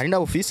ubufise nari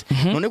ndabufise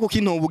none kuko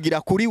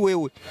intobugira kuri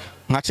wewe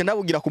nkace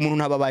ndabugira ku muntu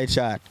ntababaye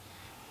cyane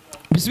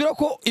bisubira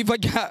ko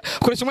ivaga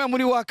koresha umwanya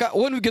muri Waka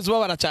wowe nibigeze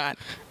ubabara cyane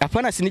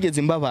apana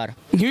sinigeze mbabara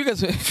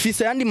ntibigeze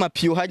fise yandi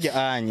mapiyo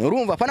hajya anye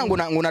urumva apana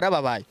ngo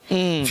narababaye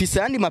fise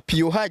yandi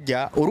mapiyo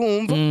hajya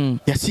urumva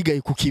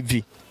yasigaye ku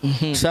kivi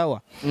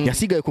sawa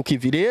yasigaye ku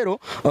kivi rero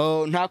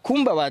nta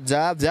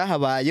kumbabaza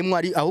byahabayemo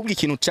ari ahubwo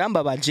ikintu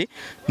cambabaje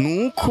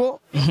nuko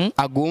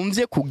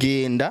agomvye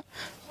kugenda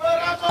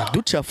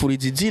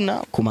aducafuriza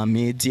izina ku ma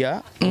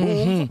media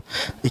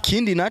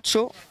ikindi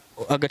naco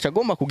agaca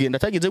agomba kugenda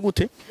atagize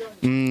gute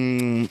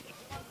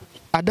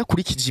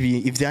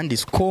adakurikije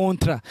ivyanditswe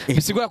kontra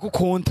bisigura ko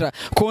kontra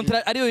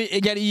ariyo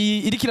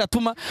iriko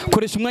iratuma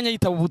koresha umwanya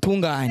yitaba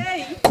ubutungane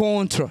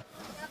kontra.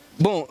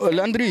 Bon,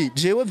 Landry,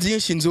 jewe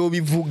vyinshi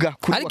nzobivuga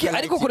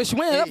ariko koresha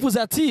umwanya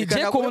yaravuze ati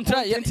je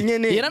kontra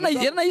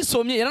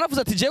yaranayisomye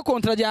yaranavuze ati je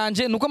kontra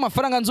ryanje nuko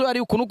amafaranga nzo ari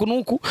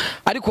uku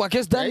ariko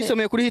AKES Dan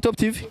yisomeye kuri Hip Hop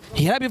TV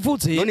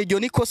yarabivuze. None iryo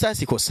niko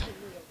sikosa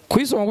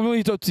kwisoma kuri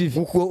Hip Hop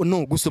TV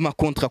no gusoma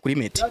kontra kuri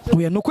Meti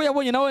oya nuko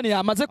yabonye nawe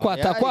yamaze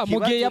kwatakwa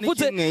mugihe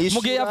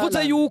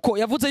yavuze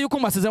yuko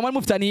masezerano ari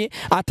mufitaniye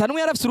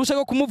atanumwe yarafise urusha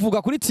rwo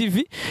kumuvuga kuri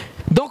TV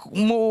donc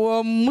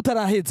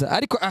mutaraheza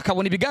ariko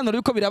akabona ibiganiro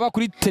biko biraba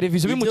kuri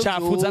televiziyo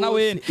bimucafuza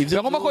nawe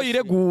bagomba ko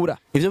yiregura.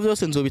 Ivyo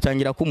byose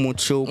nzobitangira ku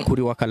muco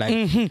kuri Waka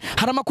Light.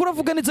 Hari amakuru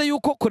avuga neza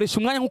yuko koresha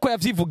umwanya nkuko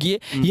yavyivugiye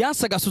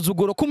yansa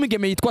gasuzuguro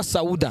kumigeme yitwa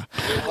Sauda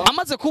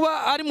amaze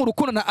kuba ari mu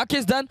rukundo na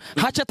AKES Dan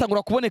haca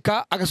atangura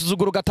kuboneka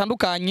agasuzuguro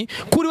gatandukanye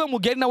kuri we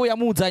mugeri nawe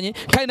yamuzanye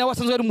kandi nawe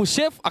asanzwe ari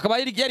umuchef akaba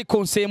yari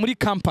conseiller muri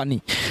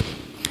company.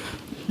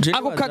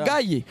 Ako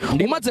kagaye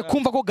umaze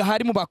kumva ko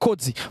gahari mu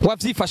bakozi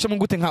wavyifashe mu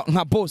gute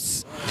nka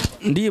boss?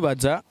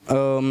 Ndibaza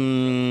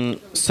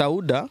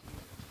Sauda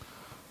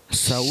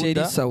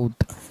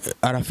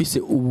arafise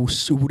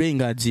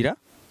uburenganzira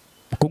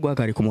bwo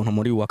guhagarika umuntu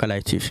muri Waka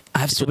Light TV.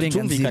 Afise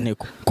uburenganzira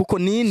kuko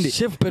ninde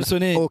chef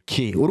personnel.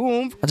 Okay,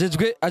 urumva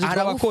ajejwe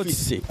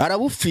abakozi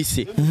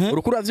arabufise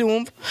urukuru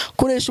avyumva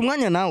koresha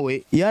umwanya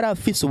nawe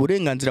yarafise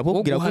uburenganzira bwo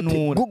kugira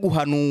bwo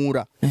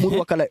guhanura muri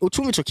Waka Light.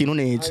 Ucumva ico kintu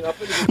neza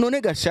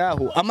none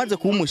gashaho amaze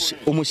kuba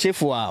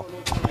umushefu wawe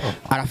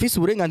arafise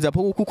uburenganzira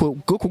bwo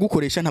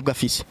kugukoresha ntabwo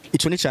afise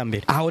ico ni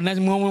cyambere aho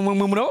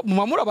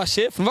mumamura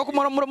abashef mva ko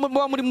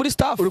muri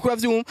staff urukuru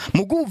avyumva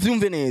mugu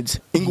vyumve neza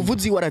inguvu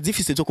zi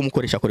warazifise zo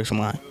kumukoresha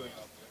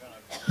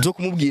zo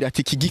kumubwira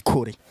ati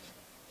kigikore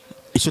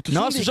ico tuzi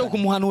nawe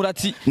kumuhanura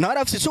ati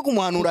narafise cyo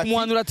kumuhanura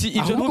ati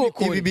ivyo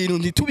ntubikore ibi bintu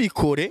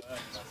ntitubikore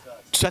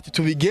tushati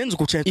tubigenze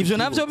kuca ivyo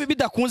navyo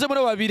bidakunze muri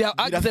babiri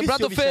the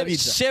brother fair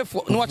chef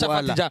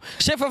nuwacafatija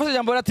chef afashe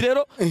jambo ati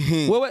rero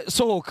wewe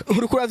sohoka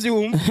urukura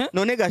vyumva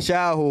none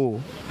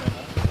gashaho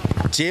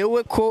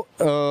jewe ko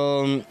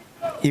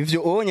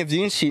ivyo onye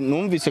vyinshi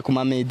numvise ku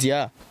ma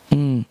media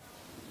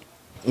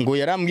ngo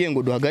yarambwiye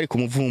ngo duhagarike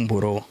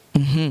umuvumburo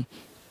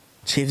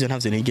Chivyo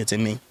ntavyo nigeze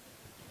menya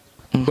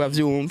ngo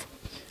avyumva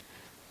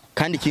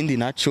kandi ikindi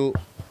naco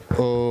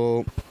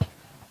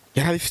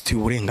yarabifitiye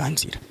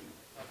uburenganzira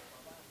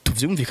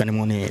tuvyumvikane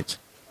mu neza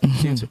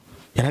sivyo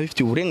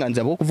yarabifitiye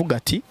uburenganzira bwo kuvuga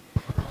ati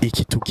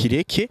iki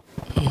tukireke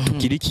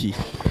tukiriki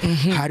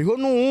hariho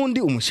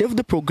nuwundi umuchef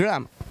de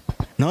programme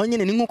naho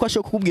nyene ni nkuko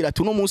ashaka kukubwira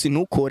ati uno munsi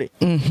ntukore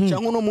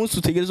cyangwa uno munsi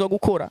utegerezwa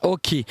gukora.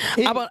 Okay,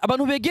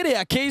 abantu begereye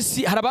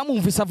AKES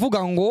harabamumvisa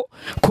avuga ngo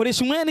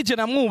koresha umwanya nije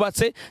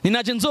namwubatse ni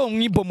naje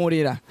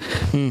nzomwibomorera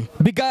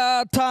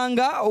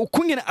bigatanga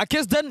ukungene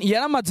AKES Dan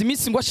yaramaze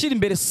iminsi ngo ashira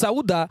imbere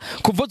Sauda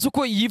kuvuza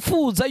uko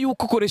yifuza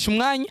yuko koresha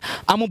umwanya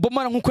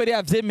amubomara nkuko yari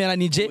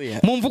yavyemeranije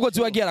mu mvugo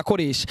ziwagiye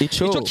arakoresha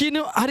ico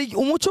kintu hari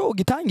umuco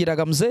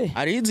ugitangiraga mzee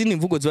ari izindi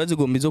mvugo ziba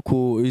zigomba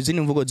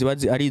izindi mvugo ziba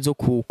ari izo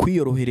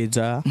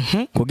kwiyorohereza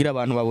kugira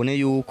abantu babone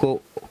yuko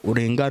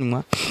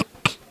urenganwa.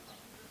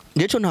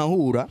 Ngeco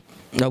ntahura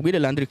ndabwire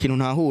Landry kintu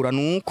ntahura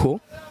nuko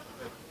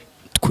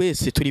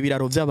twese turi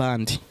biraro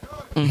vy'abandi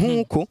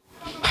nkuko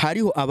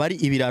hariho abari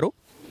ibiraro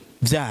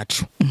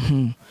vyacu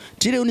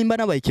jireho nimba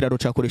nabaye ikiraro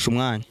cakoresha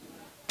umwanya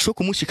cyo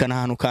kumushikana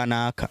ahantu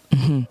kanaka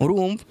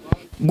urumva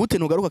gute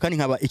nugaruka kandi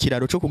nkaba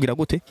ikiraro cyo kugira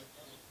gute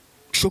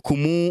cyo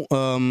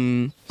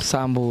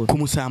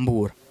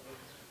kumusambura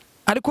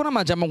ariko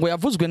n'amajambo ngo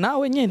yavuzwe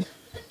nawe nyene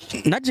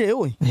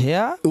najewe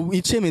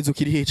icemezo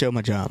kiri hehe cyo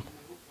majambo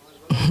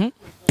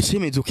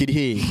icemezo kiri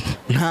hehe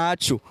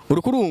ntaco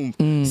urukurumva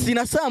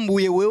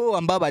sinasambuye wewe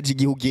wambabaje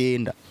igihe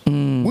ugenda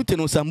gute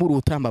no sambura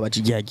utambabaje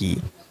igihe agiye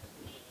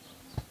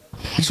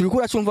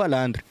Ishurikura cyumva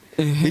Landry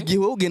igihe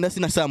wewe ugenda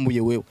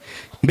sinasambuye wewe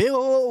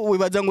mbeho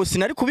wibaza ngo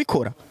sinari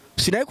kubikora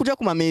sinari kuja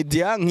ku ma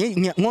media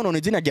nkonone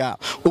zina rya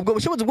ubwo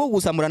bushobozi bwo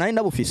gusambura nari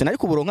ndabufise nari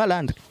kuburonka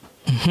Landry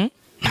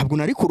ntabwo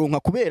nari kuronka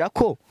kubera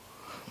ko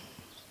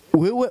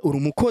wewe uri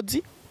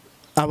umukozi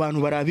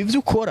abantu baraba ivyo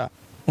ukora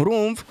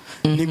urumva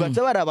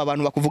nibaza baraba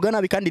abantu bakuvuga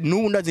nabi kandi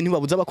n'ubundazi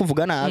ntibabuza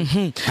bakuvuga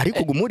nabi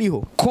ariko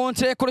gumuriho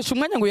kontre koresha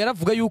umwanya ngo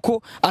yaravuga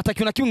yuko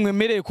atakiyo na kimwe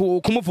mwemereye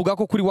kumuvuga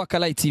ko kuri Waka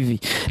Light TV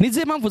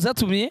nize impamvu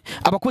zatumye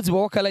abakozi ba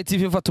Waka Light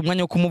TV bafata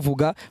umwanya wo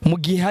kumuvuga mu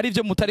gihe hari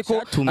ivyo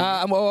mutariko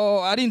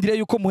arindire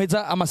yuko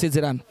muheza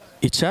amasezerano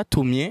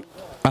icatumye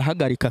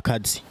ahagarika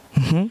akazi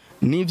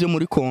n'ivyo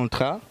muri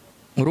kontra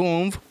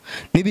urumva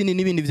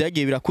n'ibindi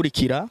vyagiye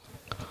birakurikira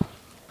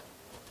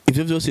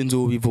ivyo byose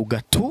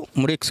nzobivuga tu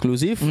muri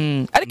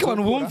exclusive ariko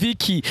abantu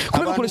bumviki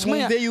kubera koresha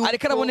umwanya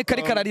ariko araboneka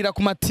ariko ararira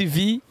ku ma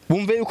TV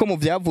bumve yuko mu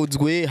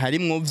vyavuzwe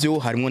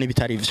harimo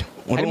n'ibitari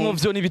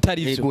vyo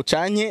n'ibitari vyo ego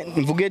canye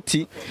mvuge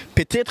ati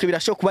peut-être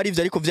birashoka kuba ari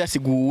vyo ariko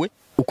vyasiguwe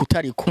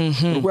ukutariko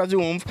urukura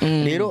vyumva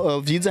rero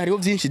vyiza hariho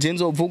vyinshi je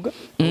nzovuga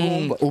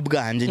urumva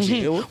ubwanje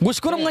jewe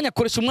gushikora umwanya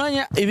akoresha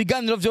umwanya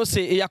ibiganiro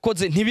vyose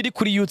yakoze ntibiri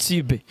kuri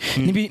YouTube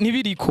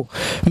ntibiriko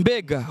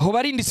mbega ho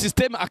barindi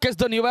system AKES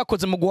niyo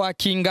bakoze mu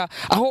guhakinga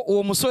aho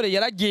uwo musore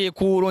yaragiye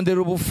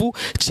kurondera ubufu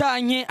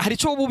canke hari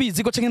ico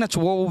bubiziko canke naco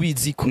wowe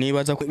ubiziko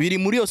nibaza ko biri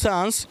muri yo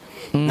sense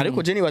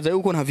ariko je nibaza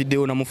yuko nta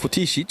video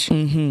namufutishije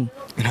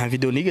nta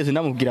video nigeze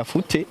namubwira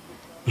fute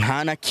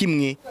nta na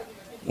kimwe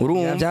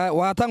urumva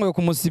watanguye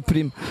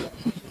kumusuprime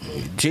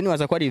je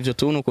nibaza ko ari ivyo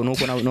tunuko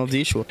no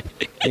vyishura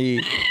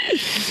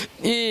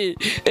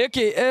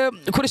okay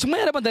koresha umwanya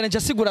yarabandanya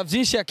asigura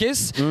vyinshi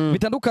AKES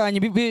bitandukanye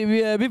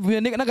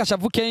bivuye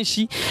n'agashavu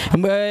kenshi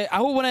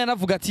aho ubona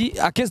yanavuga ati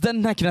AKES dan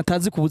nta kintu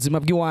atazi ku buzima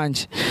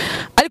bw'iwanje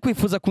ariko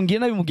yifuza kungira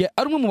nabi mugihe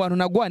ari umwe mu bantu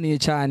nagwaniye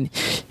cyane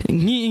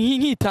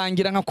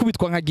nkitangira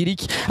nkakubitwa nkagira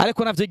iki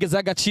ariko navyegeze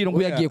agaciro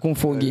ngo yagiye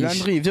kumfungisha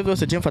Landry ivyo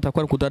byose je mfata ko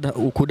ari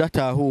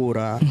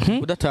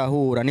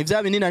kudatahura ni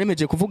vya binini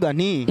narimeje kuvuga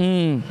nti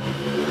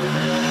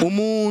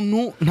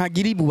umuntu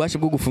ntagira ibubashe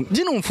bwo gufunga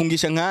je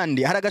numfungisha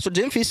nkandi hari agasho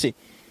je mfise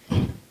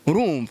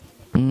urumva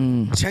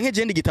canke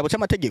je ndi gitabo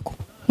c'amategeko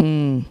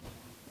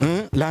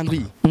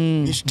Landry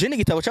je ndi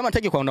gitabo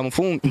c'amategeko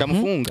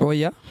ndamufunga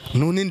oya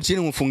none je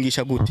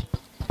numfungisha gute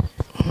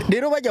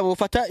rero bajya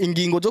bofata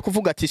ingingo zo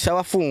kuvuga ati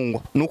sawa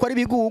fungwa nuko ari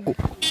bigugu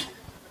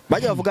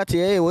bajya bavuga ati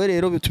we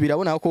rero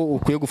tubirabona ko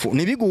ukwiye gufunga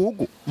ni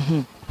bigugu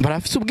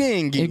barafise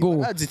ubwenge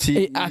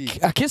baziti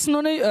AKES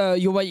none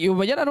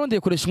yoba yararondeye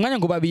koresha umwanya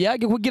ngo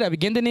babiyage kugira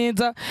bigende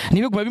neza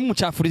nibiguma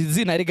bimucafuriza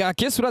izina rega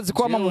AKES urazi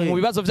ko mu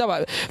bibazo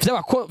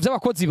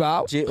by'abakozi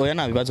bawe oya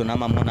nta bibazo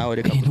namamwe nawe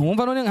reka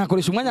ntumva none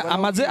nkakoresha umwanya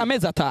amaze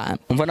amezi 5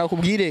 umva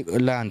nakubwire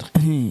Landry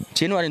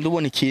cyene wari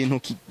ndubona ikintu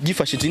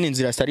gifashe izindi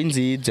nzira atari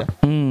nziza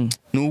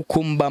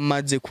nuko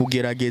mbamaze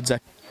kugerageza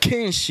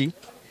kenshi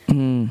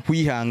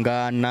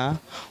kwihangana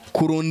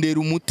kurondera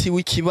umuti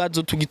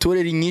w'ikibazo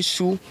tugitorera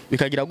inyishu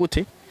bikagira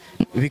gute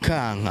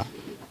bikanka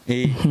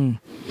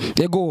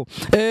yego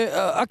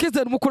AKES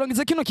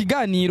mukurangiza kino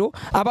kiganiro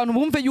abantu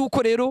bumve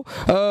yuko rero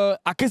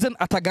AKES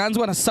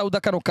ataganzwa na SAUDA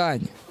kano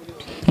kanya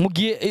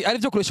mugiye ari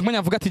byo koresha umwanya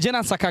avuga ati je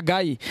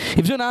nansakagaye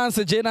ivyo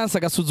nanse je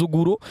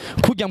nansagasudzuguro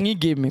kujya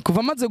mwigeme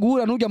kuva maze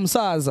guhura n'ujya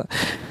musaza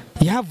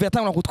yavuye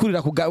atangura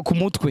kutwurira ku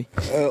mutwe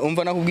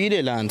umva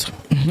nakubwire Landry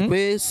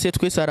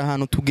twese ari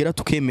ahantu tugera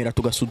tukemera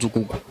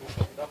tugasuzugurwa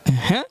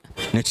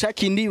neca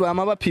kindi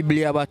bama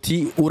bapubliya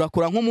bati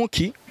urakora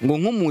nk'umuki ngo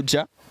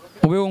nk'umuja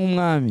ubeho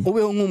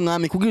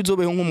nk'umwami kugira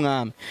uzobeho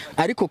nk'umwami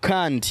ariko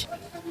kandi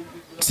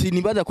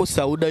sinibaza ko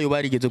SAUDA yo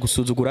barigeze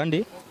gusuzugura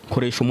nde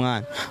koresha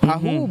umwanya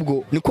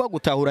ahubwo ni kwa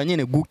gutahura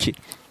nyene guke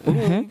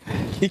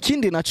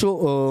ikindi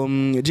naco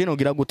je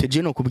nogira gute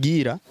je no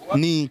kubwira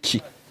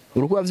niki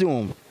urukuba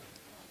vyumva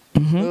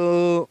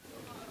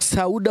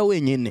SAUDA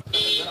wenyene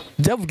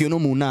byavugiye no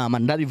mu nama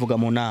ndabivuga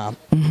mu nama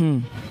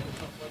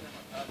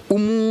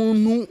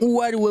umuntu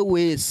uwari we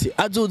wese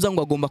azoza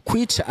ngo agomba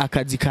kwica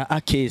akazi ka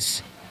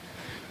AKES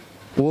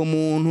uwo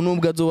muntu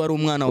nubwo azoba ari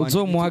umwana wanje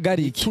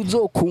uzomuhagarika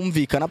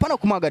tuzokumvikana pana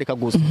kumuhagarika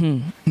gusa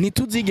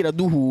ntituzigira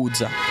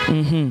duhuza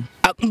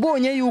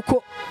mbonye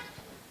yuko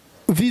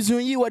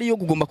vision yiwe ari yo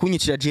kugomba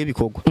kunyicira je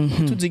bikorwa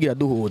tuzigira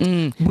duhuza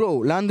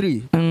bro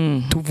Landry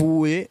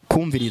tuvuye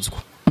kumvirizwa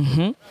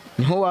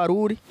niho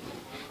waruri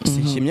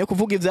sinshimye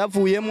kuvuga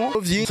ivyavuyemo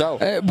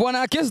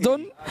bwana AKES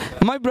Don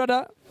my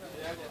brother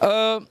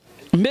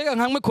mbega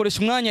nkamwe koresha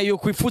umwanya yo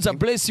kwifuza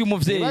bless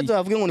y'umuvyeyi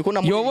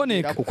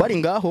yoboneka kuko ari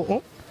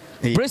ngaho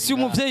bless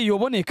y'umuvyeyi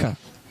yoboneka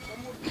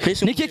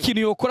niki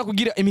kintu yokora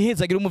kugira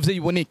imihezagiro umuvyeyi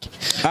iboneke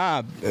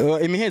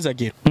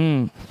imihezagiro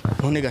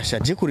none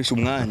gashaje koresha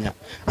umwanya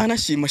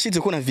anashima shize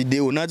ko na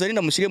video naza ari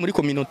ndamushige muri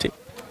community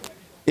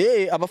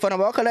abafana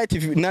ba Waka Light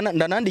TV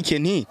ndanandike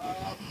nti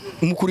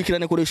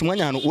umukurikirane koresha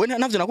umwanya hano we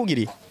navyo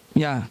nakugiriye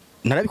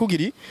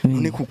narabikugiriye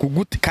none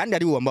kugute kandi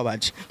ari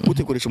wambabaje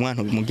gute koresha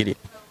umwana bimugiriye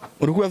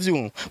urukura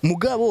vyumva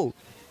mugabo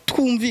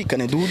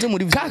twumvikane duhuze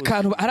muri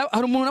kakantu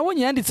hari umuntu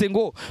nabonye yanditse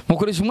ngo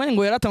mukoresha umwanya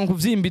ngo yaratanga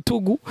kuvyimba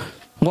itugu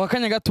ngo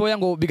akanya gatoya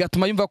ngo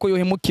bigatuma yumva ko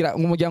yohemukira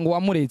umuryango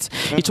wamuretse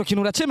ico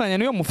kintu uracemeranya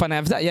niyo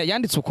mufana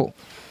yanditse uko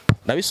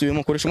nabisubiye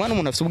mukoresha umwana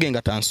umuntu afite ubwenge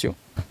attention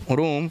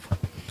urumva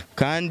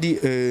kandi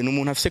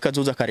n'umuntu afite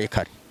kazoza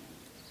karekare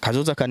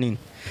kazoza kanini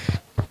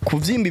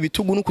kuvyimba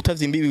ibitugu no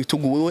kutavyimba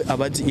ibitugu wewe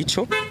abazi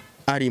ico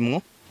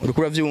arimwo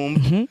urukura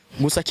vyumva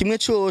gusa kimwe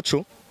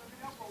coco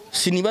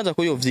sinibaza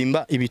ko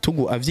yovyimba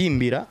ibitugu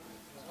avyimbira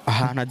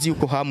ahantu azi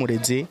uko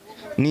hamureze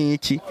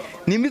niki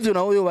nimba ivyo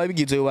nawe yo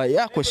babigize yo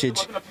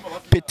yakosheje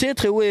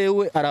peut-être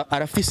wewe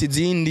arafise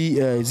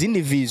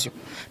izindi vision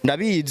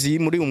ndabizi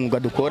muri umwuga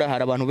dukora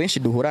hari abantu benshi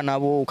duhura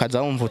nabo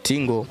ukaza wumva uti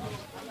ngo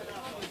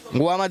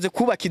wamaze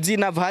kubaka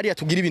izina hariya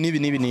tugira ibi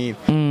nibi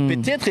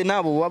peut-être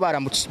nabo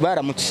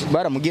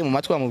baramugiye mu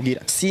matwi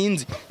bamubwira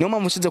sinzi niyo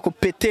mpamvu ushize ko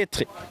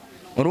peut-être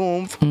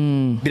urumva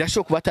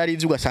birashoboka kuba atari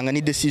ivyo ugasanga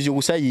ni decision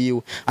gusa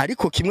yiwe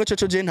ariko kimwe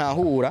cyo je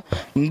ntahura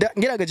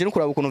ngerageje no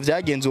kuraba ukuntu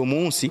vyagenze uwo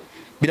munsi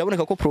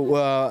biraboneka ko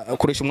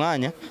koresha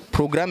umwanya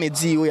programme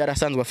ziwe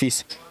yarasanzwe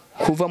afise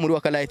kuva muri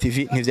Waka Light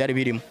TV ntivyari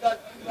birimo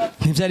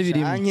ntivyari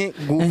birimo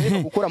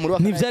gukora muri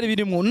waka ntivyari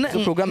birimo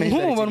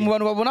nk'umuntu mu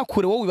bantu babona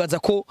kure wowe wibaza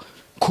ko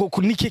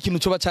niki kintu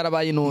cyo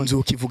bacarabaye none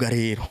nzokivuga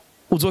rero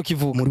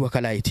uzokivuga muri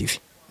waka light TV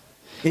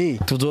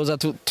tuzoza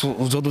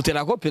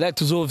uzodutera copyright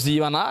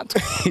tuzovyiba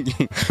natwe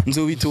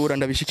nzobitura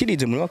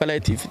ndabishikirize muri waka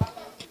light TV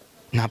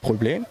nta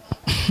problem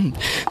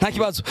nta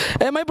kibazo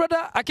my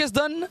brother AKES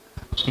done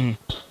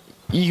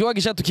iyo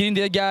gisha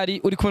tukirindira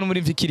ryari uri kumwe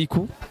muri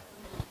Vikiriku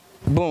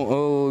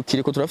bon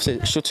kiriko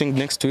turafise shooting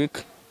next week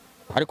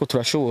ariko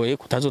turashoboye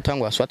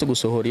kutazotangwa swati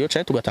gusohora iyo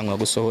cyane tugatangwa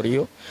gusohora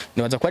iyo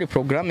nibaza ko ari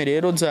programme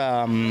rero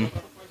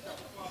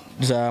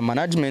za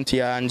management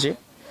yanje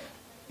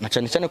na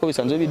cyane cyane ko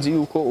bisanzwe bizi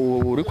yuko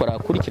uri ko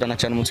arakurikirana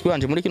cyane umutwe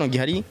wanje muri kino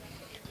gihari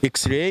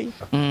X-ray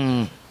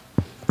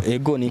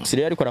ego ni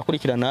X-ray ariko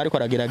arakurikirana ariko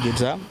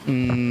aragerageza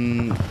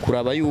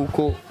kuraba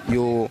yuko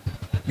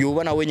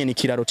yoba na wenye ni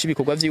kiraro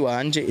cibikorwa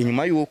vyiwanje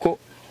inyuma yuko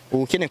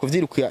ukeneye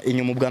kuvyiruka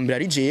inyuma ubwa mbere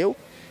ari jewe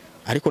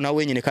ariko na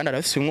wenyene kandi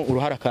arafisemo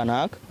uruhara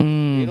kanaka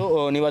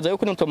rero nibaza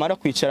yuko nitumara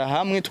kwicara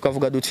hamwe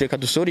tukavuga dutireka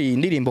dusori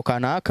indirimbo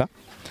kanaka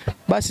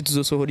basi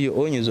tuzosohora iyo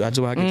onyezo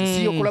azohageze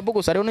siyo collabo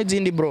gusa rero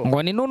n'izindi bro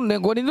ngo ni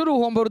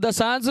n'uruhombo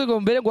rudasanzwe ngo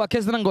mbere ngo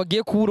AKES ngo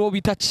agiye kuburo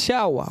bita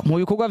chawa mu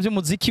bikorwa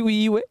by'umuziki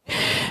wiwe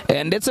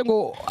ndetse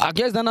ngo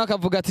AKES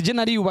akavuga ati je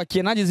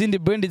nariyubakiye naje izindi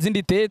brand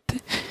izindi tete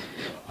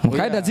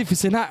mukaida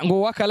zifise nta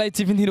ngo waka light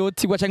TV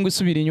ntirotigwa cyangwa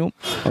isubira inyuma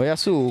oya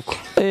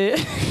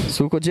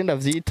suko je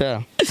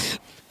ndavyita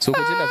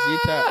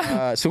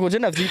suko je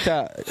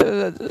ndavyita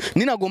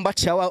ninagomba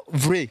chawa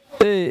vrai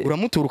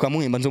uramuturuka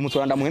muhemba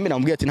nzomutura ndamuhembe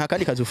namubwiye ati nta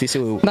kandi kazi ufise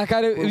wewe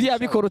nakare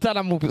vyabikora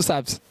utana mu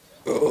savye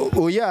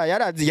oya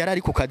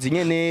yarari ku kazi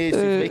nyene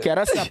siveke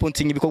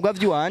yarasupporting ibikorwa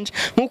by'uwanje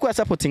nkuko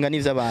yasupportinga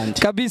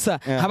n'ivy'abandi kabisa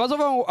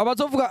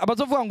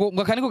abazovuga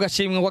ngo akaniko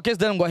gashimwe ngo AKES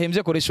ngo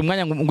ahemvye koresha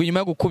umwanya ngo nyuma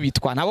yo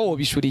gukubitwa nabo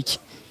wobishura iki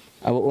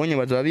abo onye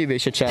bazoba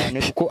bibeshe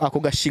cyane kuko ako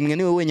gashimwe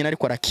niwe wenyine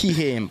ariko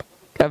arakihemba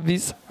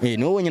kabisa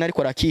niwe wenyine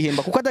ariko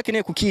arakihemba kuko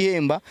adakeneye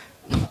kukihemba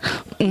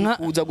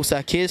uza gusa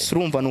AKES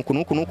urumva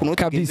nuko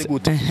kabisa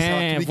gute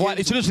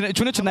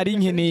ico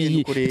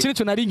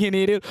nari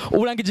nkeneye rero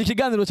urangije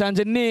ikiganiro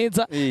canje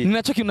neza ni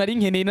naco kintu nari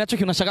nkeneye naco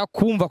kintu nashaka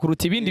kumva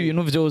kuruta ibindi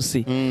bintu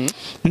byose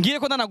ngiye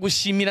ko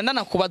ndanagushimira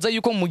ndanakubaza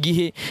yuko mu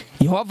gihe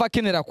Yehova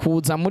akenera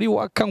kuza muri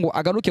waka ngo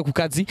agaruke ku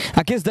kazi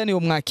AKES yo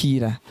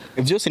mwakira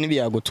byose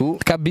nibiyago tu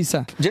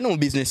kabisa je no mu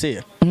business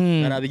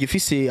narabi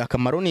gifise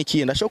akamaro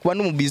niki ndashaka kuba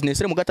no mu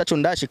business mu gataco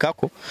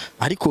ndashikako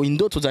ariko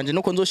indoto zanje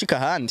nuko nzoshika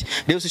handi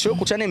rero sishobora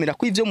kuca nemera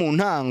ko ivyo mu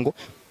ntango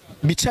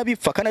bica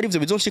bipfa kandi arivyo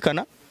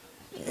bizonshikana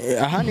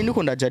ahandi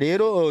niko ndaja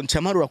rero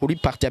ncamarura kuri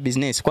part ya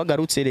business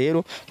kwagarutse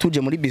rero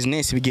tuje muri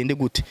business bigende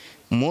gute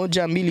 1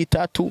 2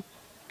 3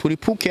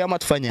 turipuke ama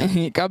tufanya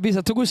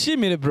kabisa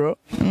tugushimire bro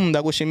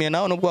ndagushimiye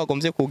nawe nubwo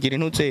wagombye kugira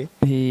intutse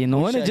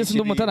none je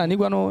sindu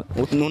mutaranigwa no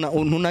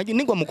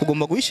nunagwa mu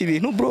kugomba guhisha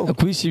ibintu bro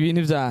kuhisha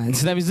ibintu vya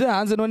sinabize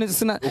hanze none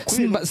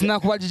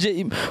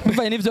sinakubajije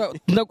bivanye n'ivyo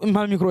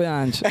impamvu mikro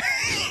yanje